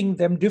giving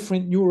them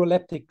different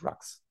neuroleptic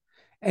drugs.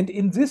 And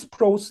in this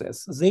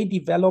process, they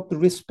developed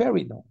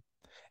risperidone.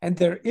 And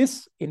there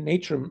is in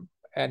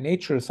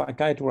Nature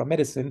Psychiatry or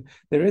Medicine,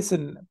 there is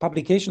a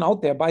publication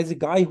out there by the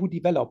guy who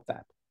developed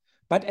that.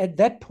 But at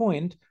that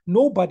point,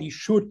 nobody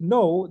should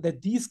know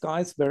that these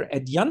guys were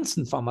at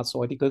Janssen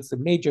Pharmaceuticals, the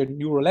major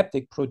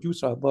neuroleptic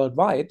producer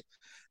worldwide.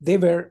 They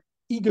were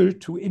eager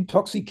to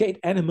intoxicate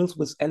animals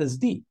with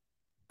LSD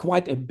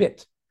quite a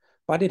bit.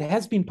 But it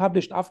has been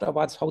published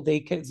afterwards how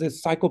the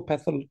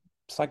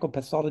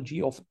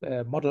psychopathology of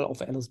model of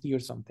LSD or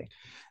something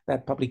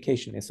that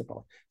publication is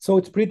about. So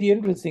it's pretty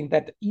interesting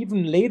that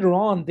even later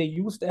on they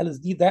used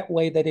LSD that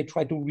way, that they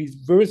tried to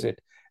reverse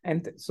it.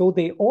 And so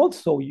they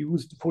also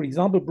used, for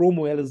example,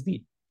 bromo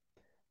LSD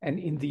and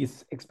in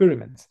these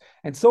experiments.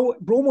 And so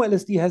bromo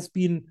LSD has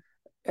been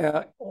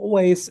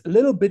always a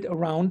little bit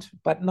around,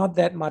 but not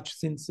that much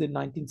since the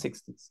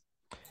 1960s.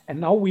 And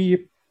now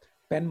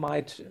Ben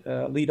might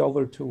lead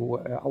over to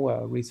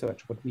our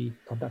research, what we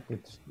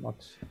conducted.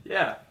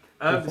 Yeah.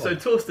 So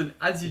Torsten,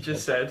 as you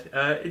just said,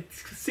 it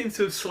seems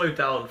to have slowed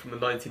down from the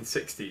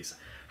 1960s.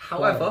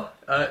 However,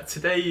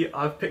 today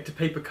I've picked a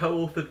paper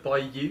co-authored by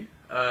you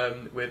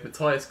with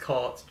Matthias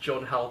Kart,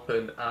 John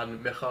Halpin,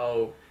 and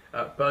Michal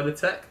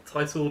Bernatek,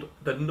 titled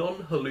 "The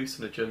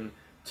Non-Hallucinogen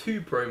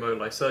 2-Bromo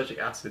Lysergic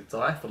Acid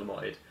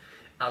Diethylamide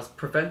as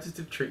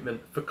Preventative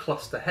Treatment for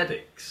Cluster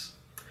Headaches."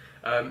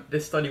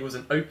 This study was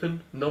an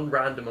open,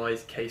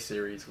 non-randomized case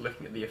series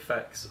looking at the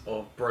effects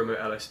of bromo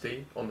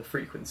LSD on the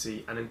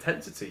frequency and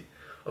intensity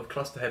of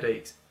cluster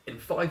headaches in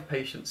 5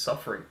 patients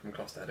suffering from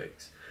cluster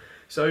headaches.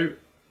 So,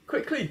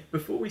 quickly,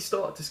 before we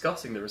start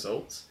discussing the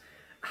results,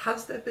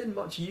 has there been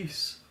much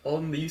use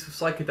on the use of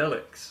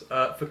psychedelics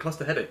for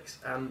cluster headaches?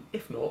 And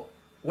if not,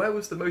 where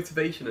was the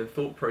motivation and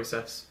thought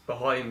process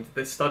behind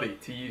this study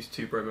to use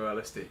 2-bromo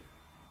LSD?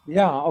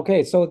 Yeah,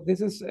 okay. So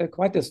this is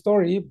quite a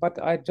story, but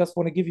I just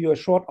want to give you a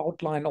short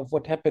outline of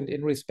what happened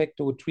in respect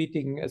to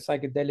treating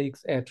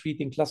psychedelics,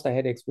 treating cluster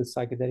headaches with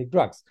psychedelic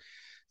drugs.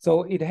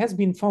 So it has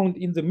been found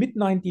in the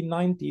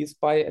mid-1990s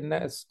by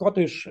a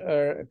Scottish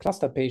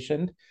cluster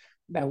patient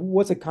who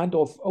was a kind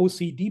of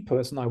OCD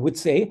person, I would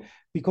say,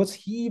 because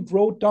he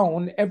wrote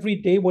down every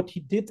day what he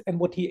did and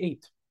what he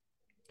ate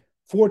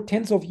for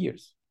tens of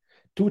years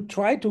to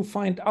try to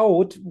find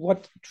out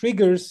what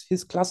triggers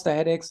his cluster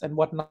headaches and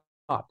what not.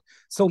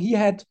 So he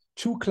had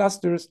 2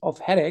 clusters of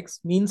headaches,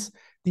 means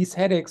these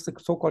headaches, the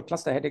so-called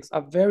cluster headaches,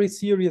 are very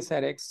serious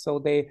headaches. So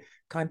they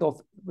kind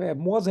of,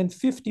 more than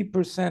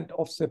 50%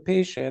 of the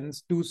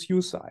patients do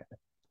suicide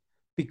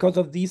because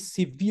of this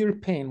severe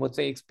pain, what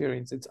they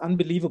experience. It's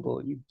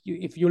unbelievable.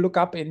 If you look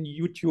up in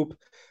YouTube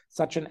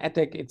such an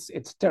attack,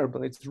 it's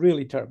terrible. It's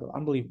really terrible,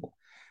 unbelievable.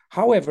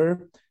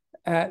 However,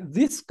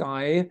 this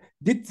guy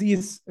did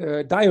these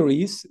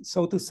diaries,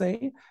 so to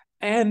say,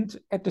 and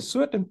at a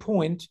certain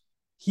point,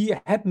 he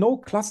had no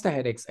cluster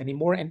headaches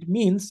anymore, and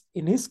means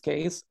in his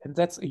case, and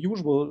that's a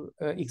usual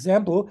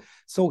example,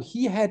 so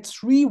he had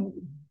 3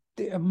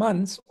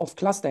 months of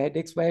cluster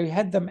headaches where he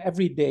had them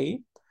every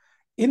day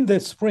in the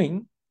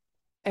spring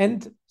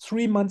and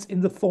 3 months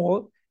in the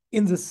fall.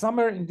 In the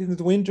summer and in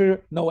the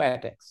winter, no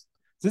headaches.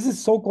 This is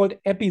so-called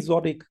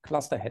episodic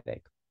cluster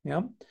headache.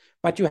 Yeah,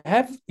 but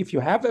if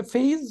you have a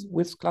phase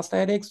with cluster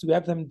headaches, you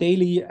have them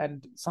daily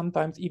and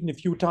sometimes even a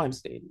few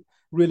times daily.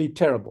 Really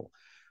terrible.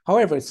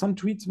 However, some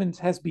treatment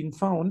has been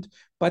found,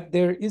 but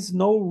there is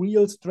no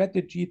real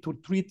strategy to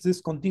treat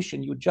this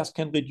condition. You just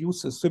can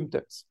reduce the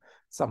symptoms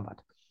somewhat.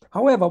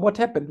 However, what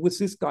happened with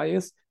this guy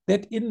is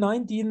that in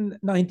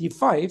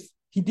 1995,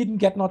 he didn't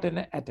get not an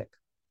attack.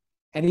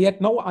 And he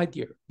had no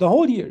idea. The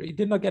whole year, he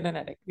did not get an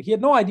attack. He had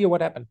no idea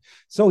what happened.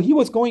 So he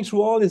was going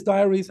through all his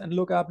diaries and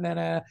look up,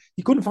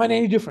 he couldn't find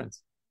any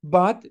difference.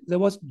 But there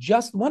was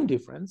just one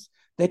difference,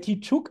 that he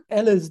took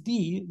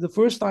LSD the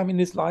first time in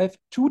his life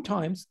 2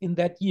 times in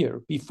that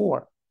year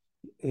before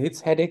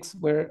his headaches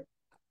were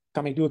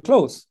coming to a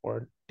close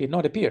or did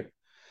not appear.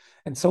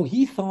 And so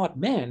he thought,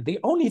 man, the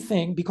only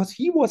thing, because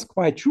he was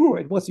quite sure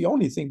it was the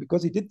only thing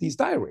because he did these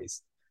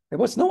diaries. There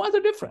was no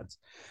other difference.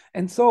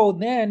 And so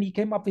then he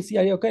came up with the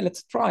idea, okay,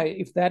 let's try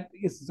if that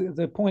is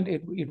the point,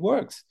 it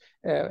works,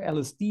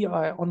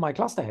 LSD on my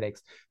cluster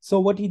headaches. So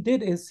what he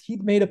did is he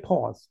made a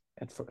pause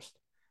at first,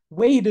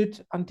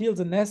 waited until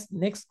the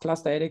next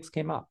cluster headaches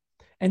came up.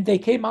 And they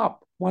came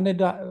up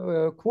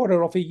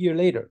 1.25 of a year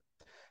later.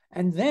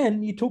 And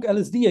then he took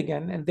LSD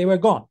again and they were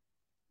gone.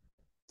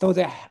 So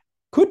there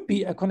could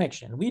be a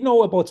connection. We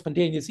know about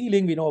spontaneous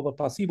healing. We know about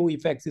placebo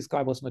effects. This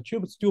guy was not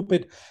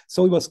stupid,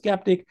 so he was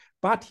skeptic.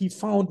 But he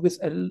found with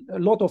a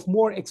lot of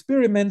more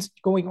experiments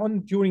going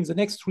on during the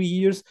next 3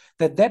 years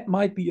that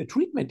might be a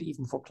treatment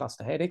even for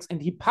cluster headaches.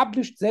 And he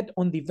published that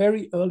on the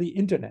very early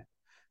internet.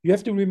 You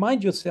have to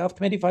remind yourself,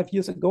 25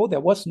 years ago, there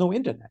was no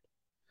internet.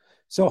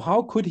 So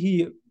how could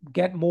he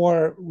get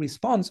more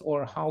response,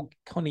 or how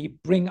can he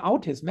bring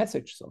out his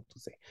message, so to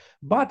say?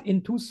 But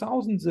in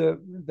 2000,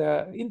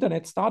 the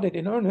internet started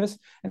in earnest.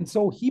 And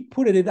so he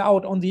put it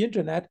out on the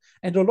internet,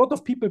 and a lot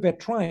of people were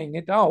trying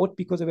it out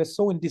because they were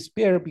so in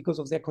despair because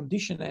of their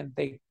condition, and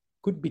they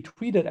could be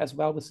treated as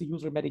well with the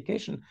user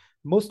medication,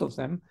 most of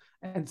them.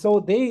 And so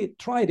they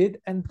tried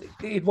it, and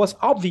it was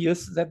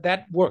obvious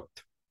that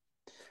worked,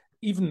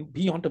 even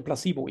beyond the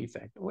placebo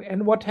effect.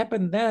 And what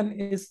happened then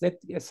is that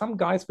some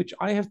guys, which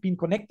I have been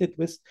connected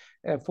with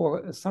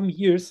for some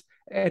years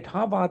at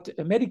Harvard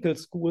Medical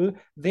School,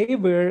 they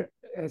were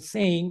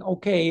saying,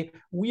 okay,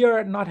 we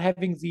are not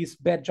having these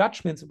bad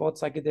judgments about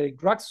psychedelic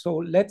drugs, so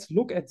let's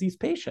look at these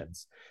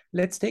patients.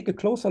 Let's take a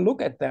closer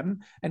look at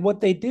them. And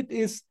what they did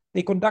is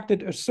they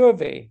conducted a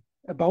survey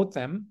about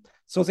them.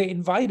 So they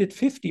invited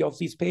 50 of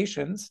these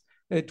patients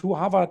to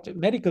Harvard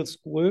Medical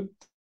School,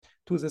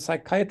 to the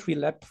psychiatry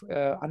lab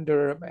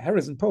under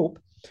Harrison Pope.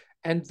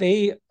 And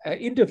they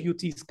interviewed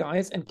these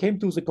guys and came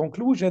to the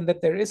conclusion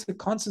that there is a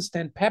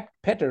consistent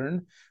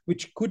pattern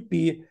which could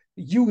be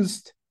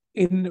used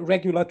in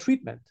regular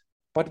treatment.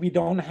 But we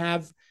don't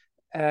have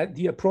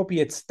the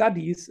appropriate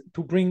studies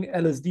to bring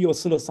LSD or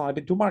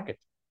psilocybin to market.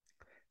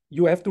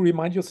 You have to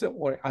remind yourself,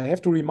 or I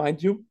have to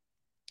remind you,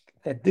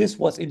 that this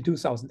was in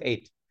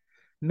 2008.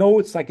 No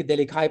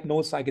psychedelic hype, no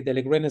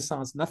psychedelic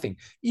renaissance, nothing.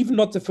 Even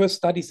not the first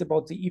studies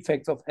about the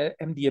effects of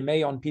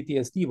MDMA on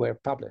PTSD were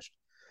published.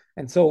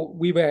 And so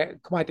we were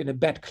quite in a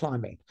bad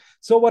climate.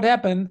 So what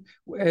happened,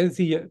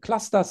 the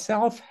cluster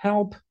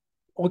self-help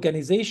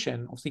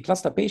organization of the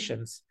cluster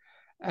patients,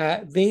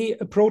 they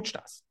approached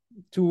us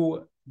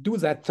to do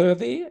that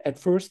survey at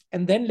first.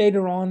 And then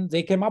later on,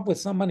 they came up with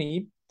some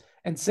money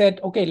and said,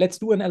 okay, let's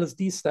do an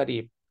LSD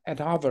study at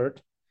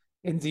Harvard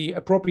in the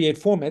appropriate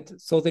format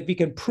so that we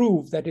can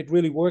prove that it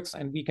really works,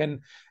 and we can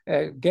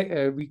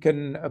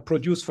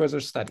produce further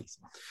studies.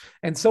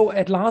 And so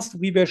at last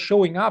we were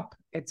showing up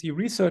at the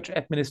research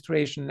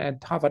administration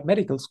at Harvard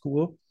Medical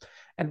School,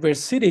 and we're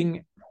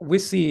sitting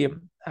with the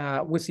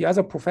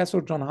other professor,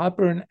 John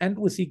Halpern, and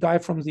with the guy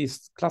from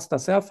these cluster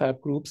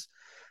self-help groups.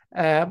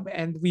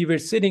 And we were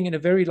sitting in a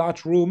very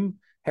large room,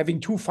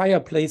 having 2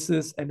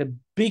 fireplaces and a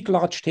big,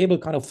 large table,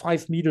 kind of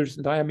 5 meters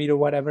in diameter,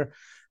 whatever.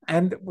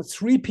 And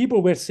 3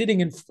 people were sitting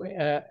in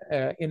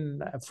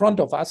front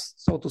of us,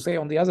 so to say,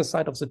 on the other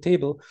side of the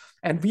table.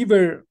 And we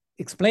were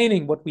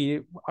explaining what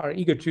we are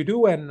eager to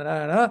do.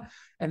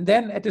 And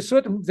then at a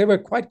certain, they were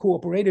quite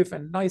cooperative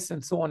and nice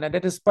and so on.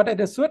 But at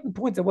a certain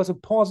point, there was a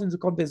pause in the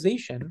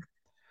conversation.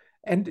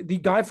 And the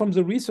guy from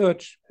the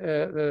research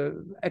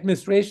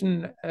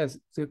administration,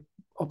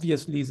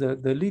 obviously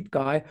the lead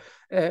guy,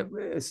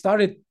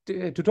 started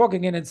to talk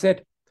again and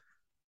said,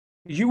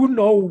 you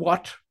know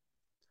what?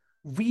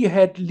 We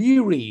had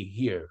Leary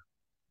here.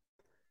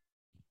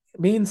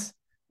 It means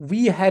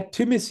we had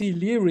Timothy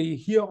Leary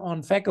here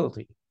on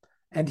faculty,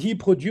 and he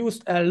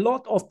produced a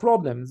lot of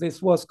problems.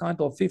 This was kind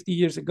of 50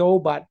 years ago,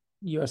 but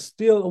you're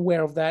still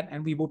aware of that,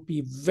 and we would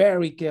be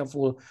very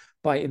careful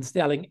by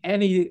installing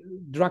any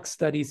drug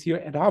studies here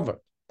at Harvard.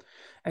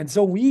 And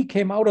so we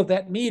came out of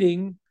that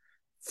meeting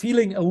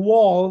feeling a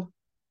wall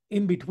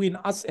in between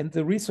us and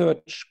the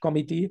research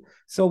committee,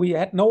 so we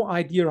had no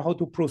idea how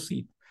to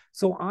proceed.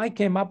 So I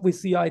came up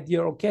with the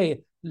idea,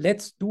 okay,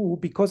 let's do,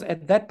 because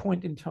at that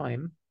point in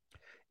time,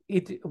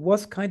 it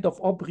was kind of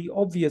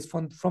obvious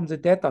from the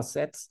data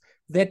sets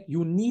that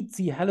you need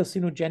the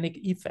hallucinogenic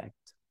effect.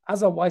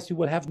 Otherwise, you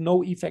will have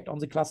no effect on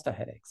the cluster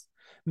headaches.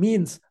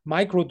 Means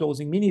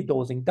microdosing, mini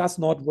dosing does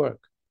not work,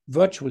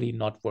 virtually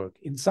not work.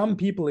 In some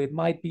people, it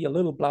might be a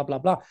little blah, blah,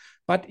 blah,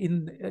 but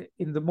in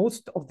the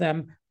most of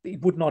them, it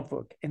would not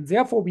work. And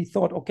therefore, we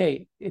thought,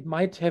 okay, it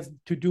might have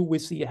to do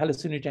with the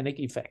hallucinogenic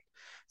effect.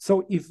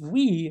 So if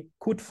we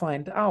could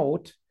find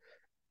out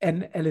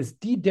an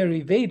LSD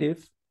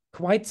derivative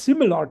quite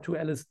similar to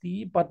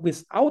LSD, but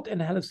without an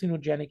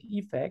hallucinogenic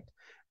effect,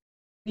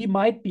 we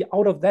might be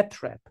out of that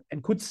trap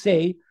and could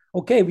say,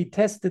 okay, we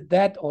tested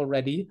that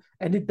already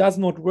and it does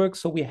not work,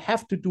 so we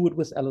have to do it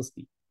with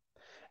LSD.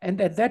 And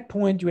at that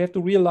point, you have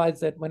to realize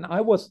that when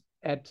I was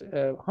at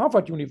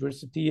Harvard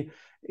University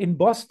in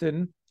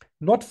Boston,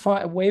 not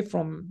far away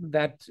from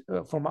that,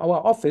 from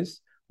our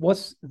office,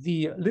 was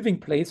the living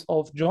place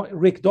of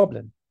Rick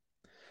Doblin.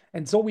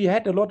 And so we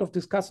had a lot of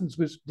discussions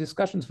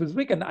with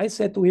Rick, and I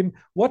said to him,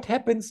 "What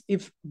happens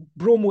if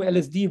bromo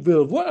LSD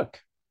will work?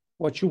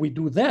 What should we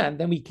do then?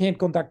 Then we can't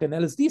conduct an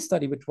LSD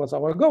study, which was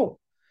our goal."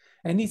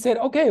 And he said,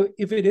 "Okay,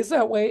 if it is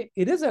that way,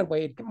 it is that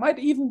way. It might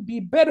even be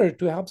better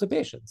to help the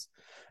patients."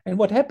 And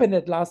what happened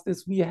at last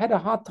is we had a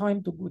hard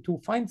time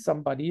to find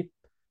somebody,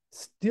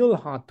 still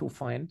hard to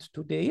find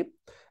today,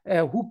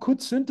 who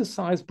could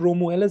synthesize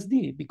bromo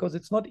LSD, because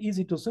it's not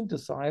easy to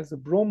synthesize.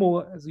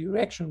 The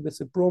reaction with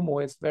the bromo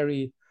is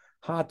very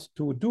hard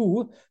to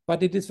do,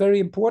 but it is very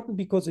important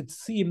because it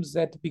seems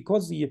that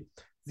because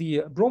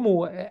the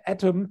bromo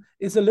atom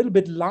is a little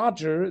bit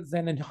larger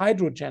than a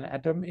hydrogen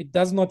atom, it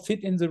does not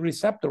fit in the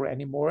receptor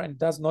anymore and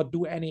does not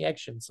do any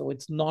action. So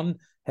it's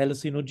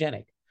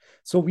non-hallucinogenic.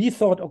 So we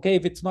thought, okay,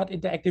 if it's not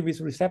interacting with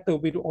the receptor,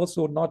 we'd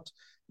also not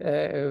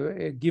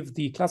give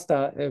the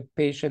cluster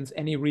patients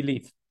any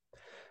relief.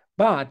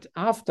 But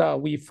after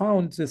we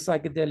found the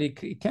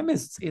psychedelic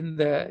chemists in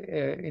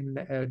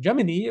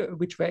Germany,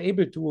 which were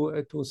able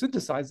to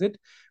synthesize it,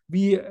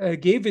 we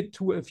gave it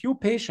to a few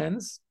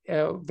patients,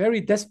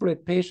 very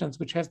desperate patients,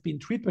 which have been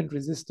treatment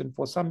resistant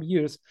for some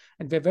years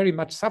and were very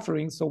much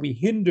suffering. So we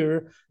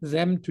hinder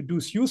them to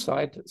do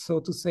suicide, so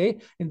to say.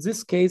 In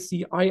this case,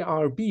 the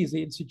IRB,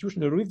 the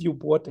Institutional Review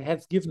Board,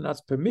 has given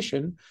us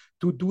permission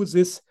to do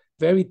this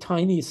very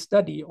tiny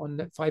study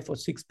on 5 or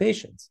 6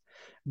 patients.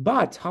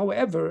 But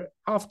however,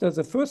 after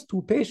the first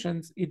 2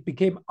 patients, it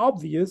became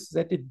obvious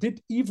that it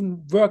did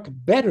even work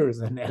better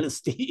than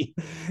LSD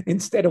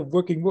instead of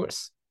working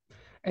worse.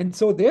 And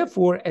so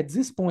therefore, at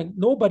this point,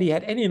 nobody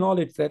had any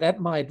knowledge that that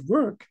might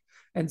work.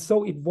 And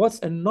so it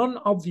was a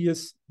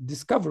non-obvious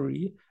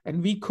discovery,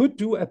 and we could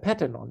do a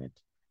patent on it.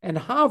 And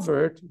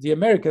Harvard, the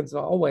Americans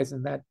are always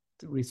in that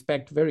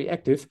respect very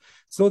active.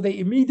 So they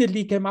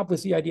immediately came up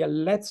with the idea,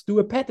 let's do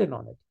a patent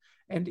on it.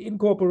 And in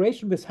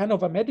cooperation with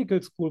Hanover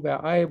Medical School,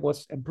 where I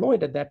was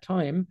employed at that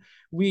time,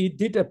 we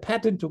did a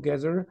patent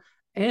together.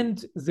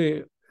 And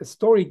the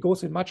story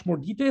goes in much more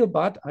detail,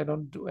 but I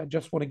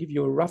just want to give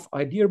you a rough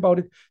idea about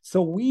it.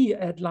 So we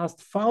at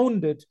last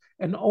founded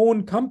an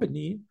own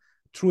company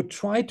to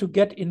try to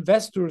get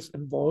investors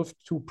involved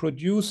to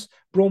produce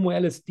bromo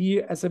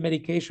LSD as a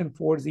medication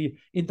for the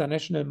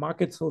international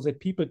market so that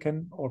people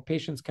can, or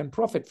patients can,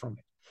 profit from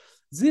it.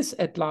 This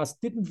at last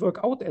didn't work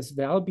out as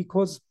well,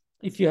 because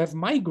if you have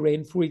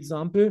migraine, for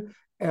example,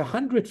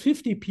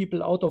 150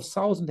 people out of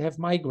 1,000 have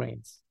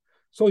migraines.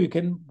 So you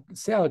can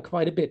sell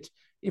quite a bit.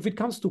 If it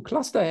comes to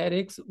cluster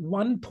headaches,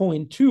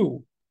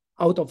 1.2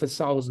 out of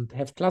 1,000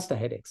 have cluster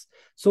headaches.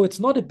 So it's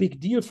not a big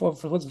deal for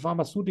the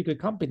pharmaceutical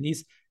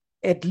companies,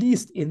 at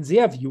least in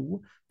their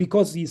view,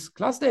 because these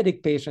cluster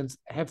headache patients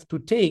have to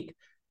take,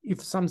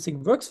 if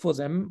something works for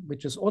them,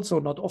 which is also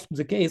not often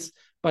the case,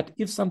 but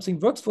if something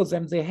works for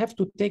them, they have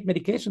to take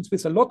medications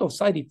with a lot of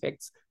side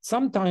effects,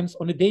 sometimes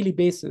on a daily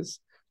basis,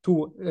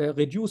 to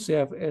reduce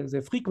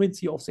the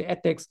frequency of the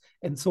attacks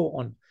and so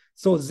on.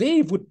 So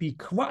they would be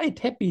quite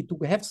happy to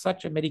have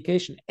such a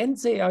medication, and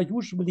they are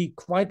usually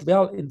quite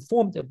well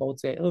informed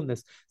about their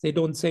illness. They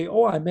don't say,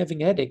 "Oh, I'm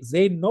having a headache."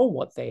 They know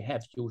what they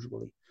have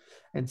usually.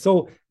 And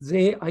so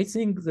I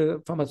think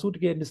the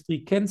pharmaceutical industry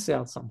can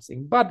sell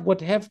something. But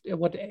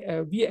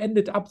we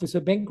ended up with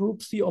a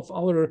bankruptcy of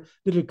our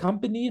little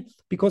company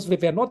because we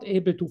were not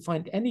able to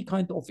find any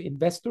kind of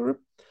investor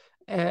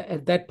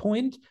at that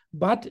point.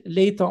 But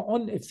later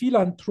on, a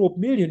philanthrope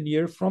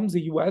millionaire from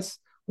the US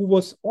who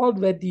was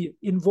already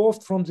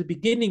involved from the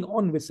beginning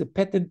on with the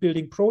patent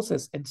building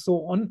process and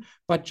so on,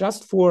 but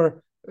just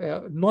for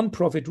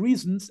non-profit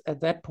reasons at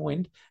that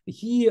point,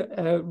 he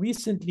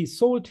recently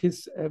sold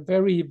his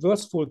very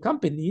worthful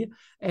company.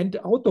 And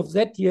out of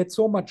that, he had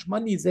so much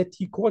money that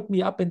he called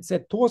me up and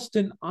said,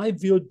 "Torsten, I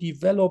will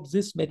develop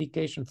this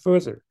medication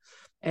further."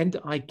 And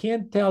I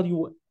can't tell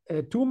you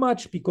too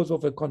much because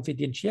of a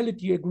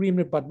confidentiality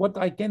agreement, but what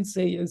I can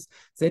say is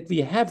that we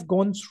have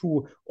gone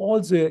through all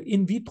the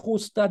in vitro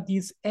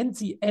studies and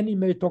the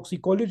animal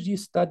toxicology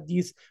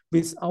studies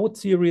without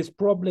serious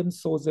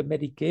problems. So the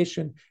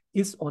medication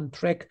is on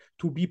track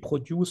to be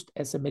produced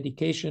as a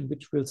medication,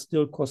 which will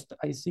still cost,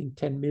 I think,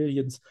 10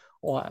 millions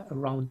or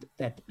around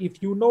that.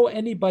 If you know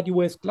anybody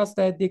who has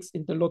cluster headaches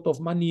and a lot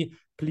of money,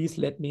 please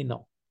let me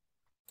know.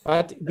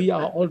 But we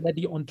are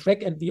already on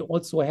track, and we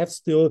also have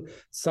still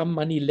some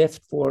money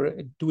left for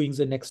doing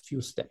the next few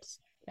steps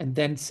and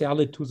then sell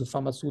it to the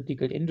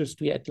pharmaceutical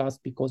industry at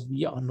last, because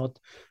we are not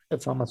a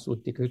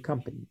pharmaceutical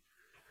company.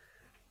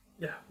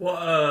 Yeah,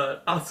 what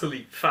a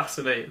utterly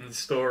fascinating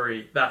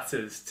story that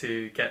is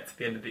to get to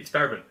the end of the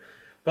experiment.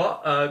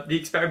 But the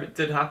experiment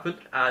did happen,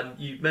 and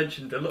you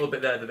mentioned a little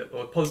bit there that it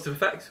was positive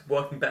effects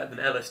working better than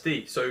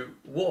LSD. So,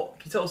 what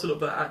can you tell us a little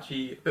bit,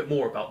 actually, a bit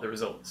more about the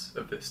results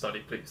of this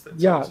study, please? Then,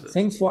 Yeah, Torsten?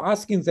 thanks for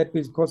asking that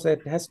because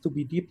that has to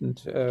be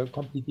deepened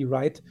completely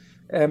right.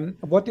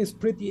 What is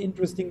pretty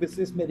interesting with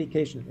this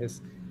medication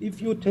is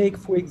if you take,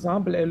 for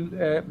example,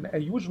 a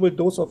usual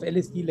dose of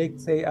LSD,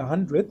 let's say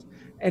 100,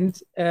 and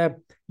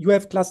you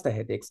have cluster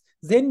headaches,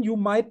 then you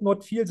might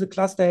not feel the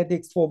cluster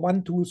headaches for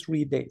 1, 2,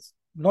 3 days.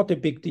 Not a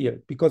big deal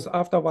because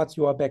afterwards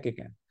you are back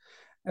again.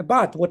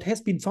 But what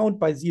has been found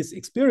by these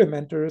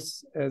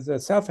experimenters, the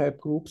self-help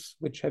groups,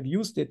 which have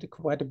used it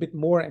quite a bit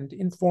more and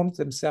informed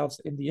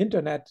themselves in the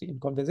internet, in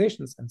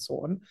conversations and so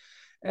on,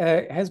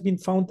 has been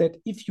found that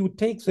if you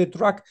take the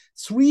drug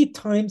 3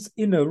 times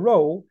in a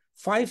row,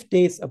 5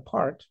 days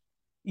apart,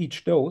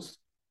 each dose,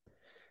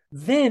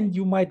 then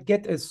you might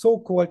get a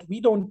so-called, we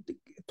don't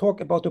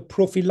talk about a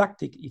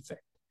prophylactic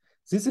effect.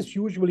 This is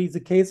usually the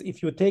case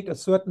if you take a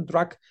certain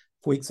drug,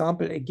 for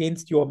example,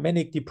 against your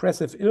manic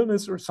depressive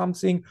illness or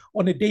something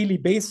on a daily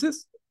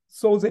basis,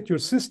 so that your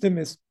system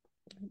is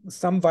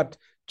somewhat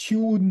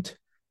tuned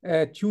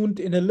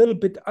in a little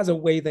bit other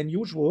way than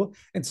usual,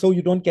 and so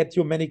you don't get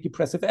your manic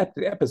depressive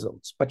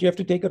episodes, but you have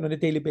to take it on a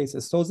daily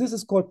basis. So this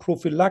is called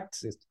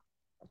prophylaxis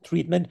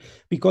treatment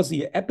because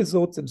the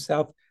episodes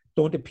themselves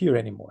don't appear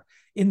anymore.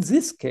 In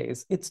this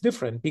case, it's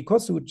different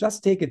because you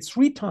just take it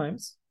 3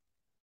 times,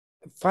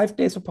 5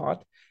 days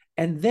apart,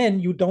 and then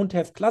you don't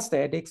have cluster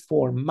headaches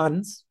for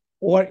months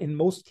or in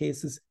most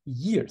cases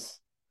years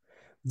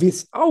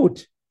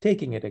without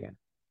taking it again.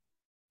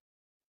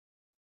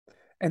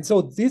 And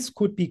so this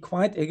could be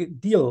quite a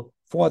deal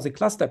for the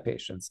cluster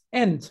patients.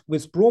 And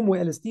with bromo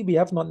LSD, we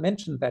have not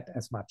mentioned that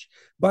as much.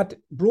 But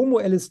bromo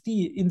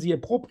LSD in the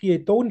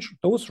appropriate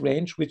dose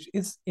range, which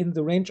is in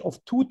the range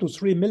of 2 to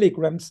 3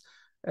 milligrams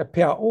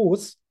per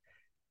ounce,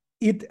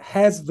 it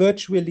has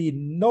virtually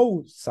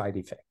no side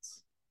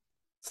effects.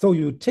 So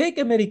you take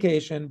a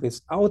medication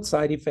without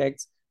side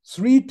effects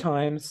 3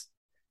 times,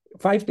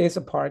 5 days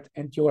apart,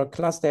 and your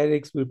cluster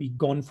headaches will be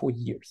gone for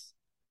years.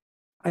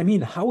 I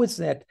mean, how is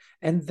that?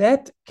 And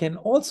that can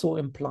also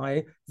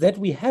imply that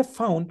we have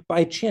found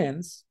by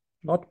chance,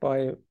 not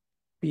by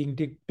being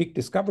big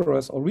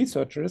discoverers or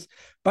researchers,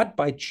 but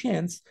by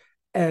chance,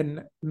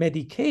 a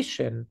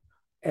medication,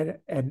 a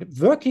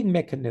working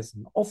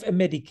mechanism of a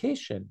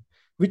medication,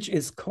 which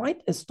is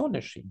quite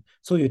astonishing.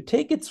 So you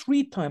take it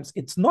 3 times,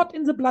 it's not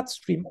in the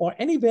bloodstream or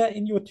anywhere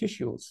in your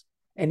tissues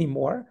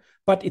anymore,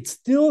 but it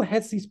still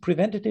has this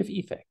preventative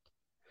effect.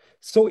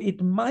 So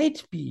it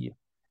might be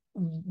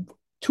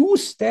 2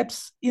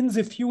 steps in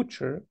the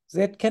future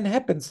that can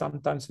happen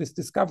sometimes with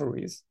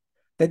discoveries,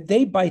 that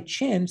they by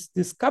chance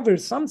discover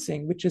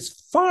something which is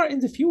far in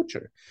the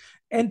future.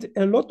 And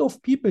a lot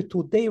of people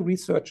today,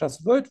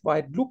 researchers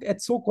worldwide, look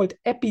at so-called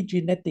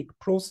epigenetic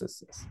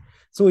processes.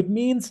 So it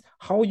means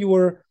how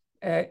your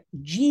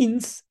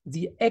genes,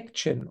 the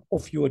action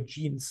of your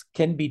genes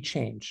can be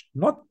changed,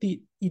 not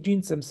the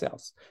genes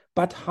themselves,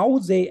 but how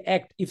they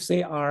act if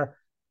they are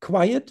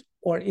quiet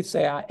or if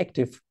they are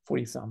active, for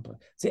example.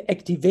 The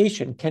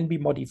activation can be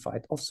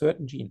modified of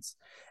certain genes.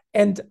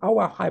 And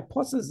our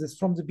hypothesis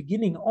from the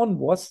beginning on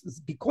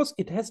was because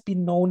it has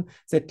been known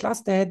that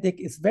cluster headache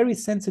is very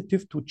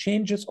sensitive to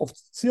changes of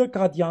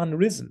circadian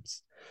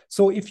rhythms.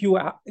 So if you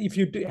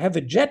have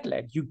a jet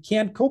lag, you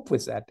can't cope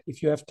with that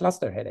if you have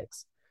cluster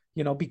headaches,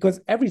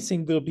 because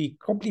everything will be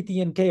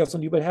completely in chaos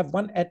and you will have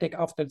one headache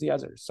after the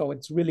other. So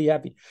it's really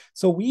heavy.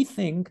 So we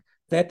think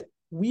that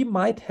we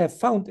might have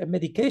found a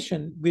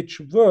medication which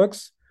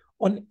works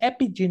on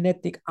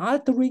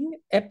altering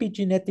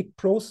epigenetic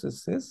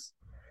processes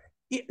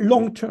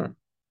long term,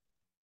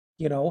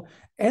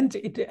 and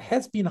it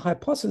has been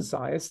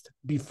hypothesized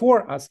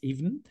before us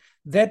even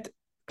that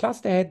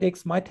cluster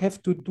headaches might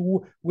have to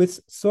do with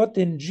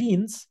certain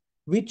genes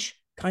which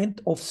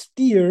kind of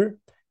steer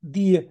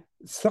the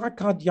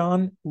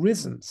circadian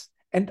rhythms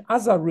and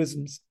other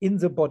rhythms in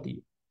the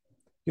body.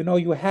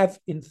 You have,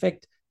 in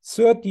fact,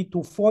 30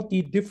 to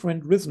 40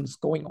 different rhythms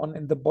going on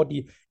in the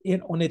body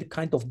on a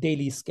kind of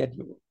daily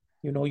schedule.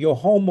 Your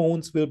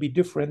hormones will be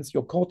different.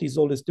 Your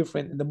cortisol is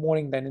different in the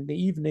morning than in the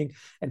evening,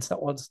 and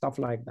all stuff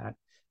like that.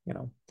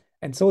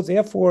 And so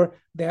therefore,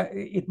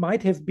 it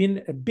might have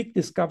been a big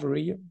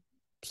discovery.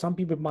 Some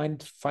people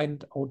might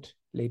find out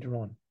later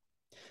on.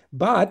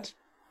 But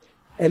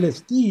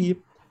LSD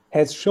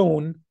has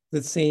shown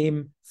the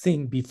same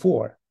thing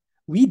before.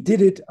 We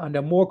did it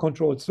under more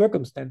controlled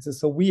circumstances.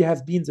 So we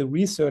have been the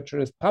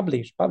researchers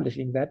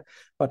publishing that,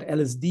 but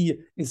LSD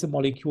is a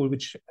molecule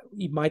which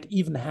might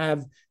even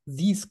have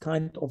these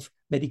kind of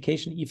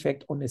medication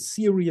effect on a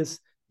serious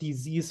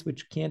disease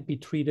which can't be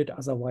treated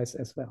otherwise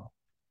as well.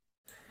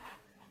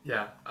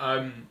 Yeah,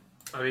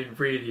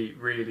 really,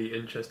 really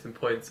interesting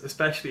points,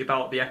 especially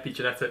about the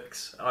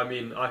epigenetics.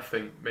 I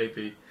think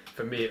maybe,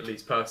 for me at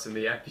least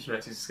personally,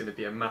 epigenetics is going to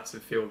be a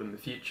massive field in the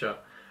future.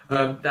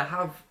 There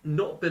have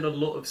not been a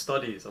lot of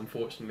studies,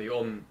 unfortunately,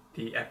 on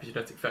the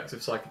epigenetic effects of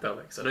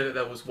psychedelics. I know that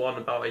there was one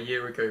about a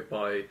year ago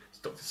by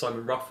Dr.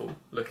 Simon Ruffle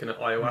looking at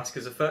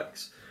ayahuasca's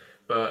effects,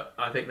 but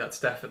I think that's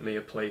definitely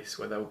a place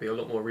where there will be a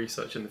lot more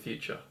research in the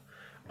future.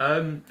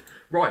 Um,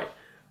 right.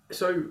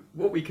 So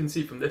what we can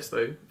see from this,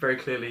 though, very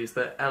clearly, is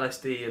that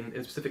LSD and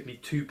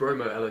specifically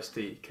 2-bromo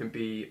LSD can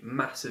be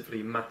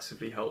massively,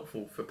 massively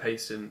helpful for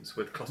patients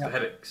with cluster Yeah.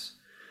 headaches.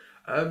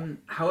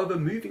 However,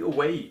 moving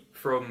away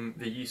from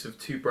the use of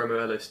 2-bromo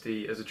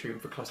LSD as a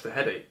treatment for cluster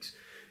headaches,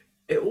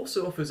 it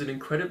also offers an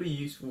incredibly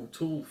useful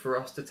tool for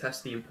us to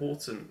test the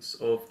importance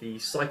of the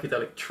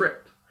psychedelic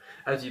trip.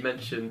 As you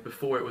mentioned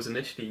before, it was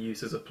initially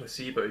used as a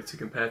placebo to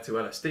compare to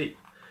LSD.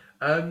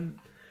 Um,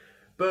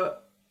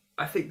 but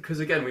I think, because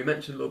again, we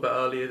mentioned a little bit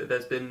earlier that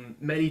there's been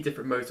many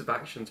different modes of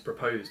actions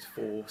proposed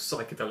for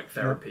psychedelic Yeah.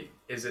 therapy.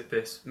 Is it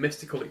this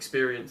mystical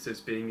experiences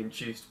being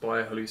induced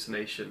by a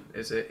hallucination?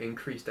 Is it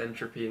increased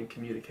entropy and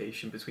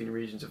communication between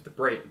regions of the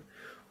brain?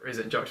 Or is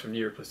it induction of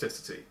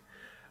neuroplasticity?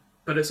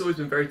 But it's always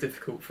been very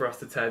difficult for us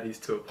to tear these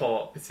two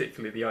apart,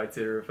 particularly the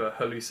idea of a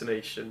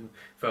hallucination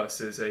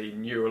versus a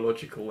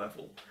neurological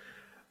level.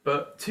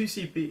 But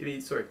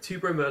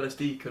 2-bromo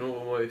LSD can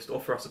almost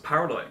offer us a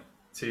paradigm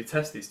to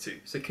test these two.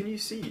 So can you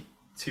see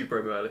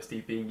 2-bromo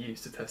LSD being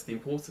used to test the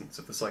importance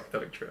of the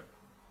psychedelic trip?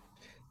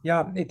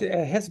 Yeah, it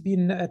has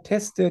been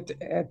tested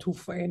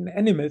in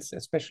animals,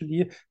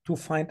 especially to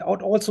find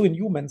out. Also in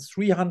humans,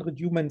 300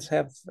 humans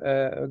have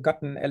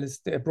gotten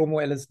LSD, bromo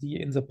LSD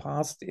in the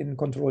past in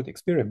controlled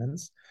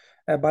experiments,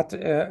 but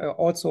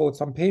also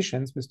some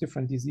patients with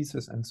different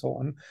diseases and so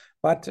on.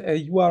 But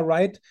you are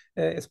right,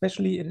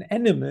 especially in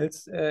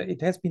animals,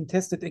 it has been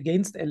tested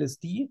against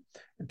LSD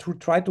to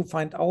try to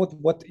find out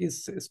what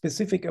is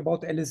specific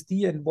about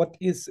LSD and what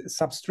is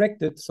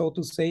subtracted, so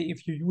to say,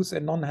 if you use a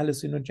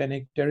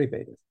non-hallucinogenic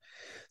derivative.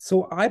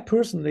 So I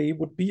personally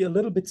would be a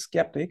little bit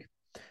skeptic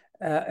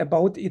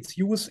about its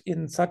use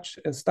in such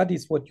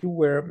studies, what you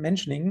were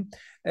mentioning.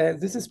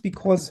 This is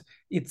because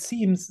it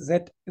seems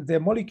that the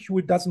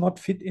molecule does not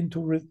fit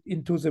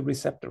into the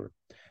receptor.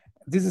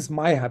 This is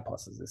my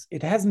hypothesis.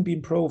 It hasn't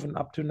been proven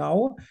up to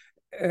now.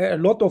 A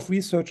lot of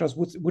researchers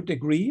would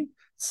agree.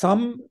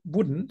 Some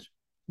wouldn't.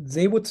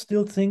 They would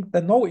still think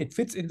that no, it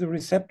fits in the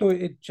receptor.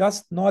 It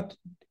just not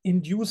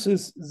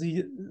induces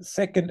the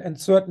second and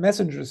third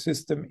messenger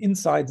system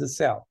inside the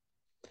cell.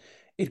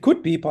 It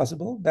could be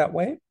possible that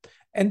way.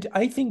 And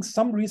I think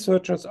some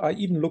researchers are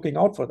even looking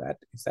out for that,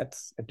 if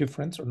that's a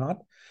difference or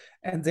not.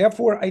 And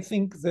therefore, I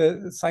think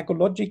the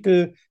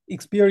psychological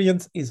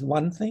experience is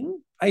one thing.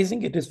 I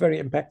think it is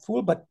very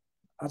impactful, but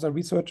other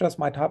researchers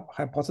might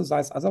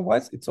hypothesize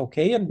otherwise. It's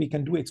okay, and we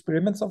can do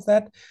experiments of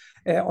that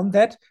on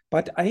that.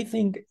 But I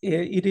think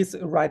it is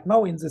right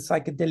now in the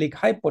psychedelic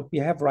hype what we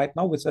have right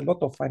now with a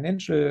lot of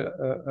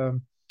financial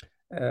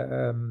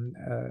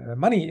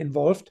money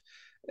involved.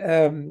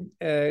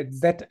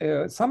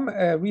 That some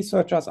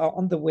researchers are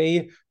on the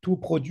way to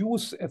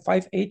produce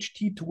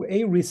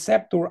 5-HT2A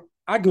receptor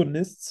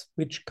agonists,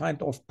 which kind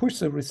of push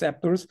the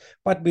receptors,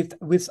 but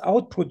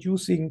without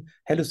producing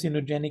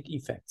hallucinogenic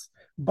effects.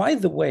 By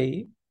the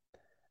way,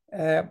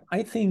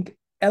 I think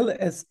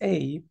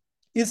LSA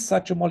is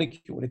such a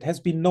molecule. It has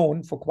been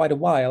known for quite a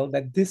while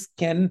that this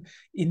can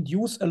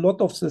induce a lot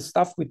of the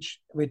stuff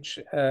which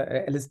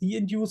LSD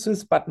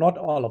induces, but not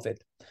all of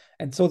it.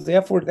 And so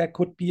therefore, that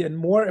could be a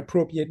more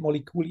appropriate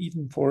molecule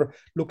even for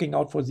looking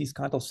out for these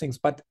kind of things.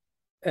 But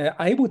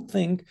I would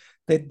think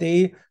that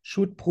they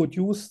should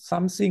produce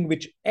something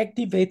which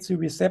activates the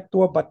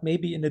receptor, but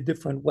maybe in a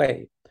different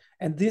way.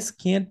 And this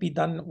can't be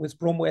done with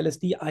bromo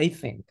LSD, I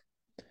think.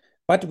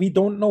 But we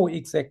don't know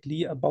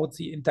exactly about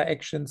the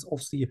interactions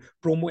of the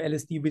bromo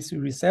LSD with the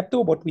receptor.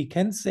 What we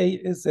can say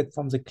is that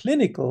from the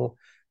clinical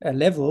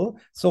level,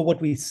 so what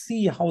we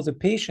see how the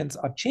patients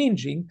are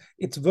changing,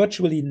 it's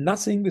virtually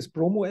nothing with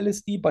bromo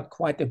LSD, but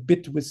quite a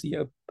bit with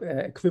the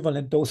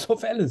equivalent dose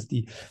of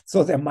LSD.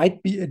 So there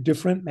might be a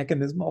different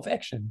mechanism of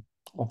action,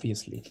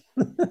 obviously,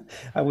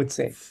 I would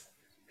say.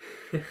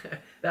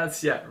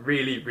 That's, yeah,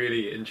 really,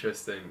 really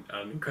interesting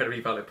and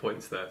incredibly valid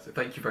points there. So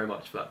thank you very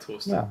much for that,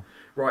 Torsten. Yeah.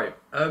 Right,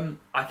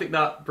 I think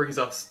that brings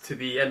us to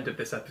the end of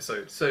this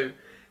episode. So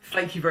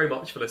thank you very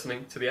much for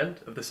listening to the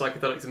end of the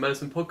Psychedelics and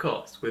Medicine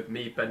podcast with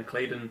me, Ben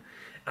Clayden,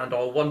 and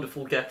our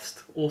wonderful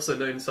guest, also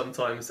known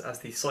sometimes as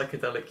the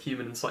Psychedelic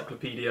Human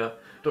Encyclopedia,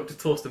 Dr.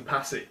 Torsten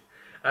Passie.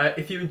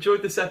 If you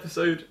enjoyed this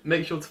episode,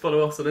 make sure to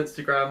follow us on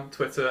Instagram,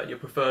 Twitter, and your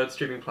preferred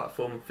streaming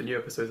platform for new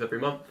episodes every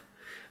month.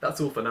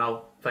 That's all for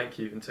now. Thank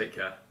you and take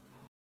care.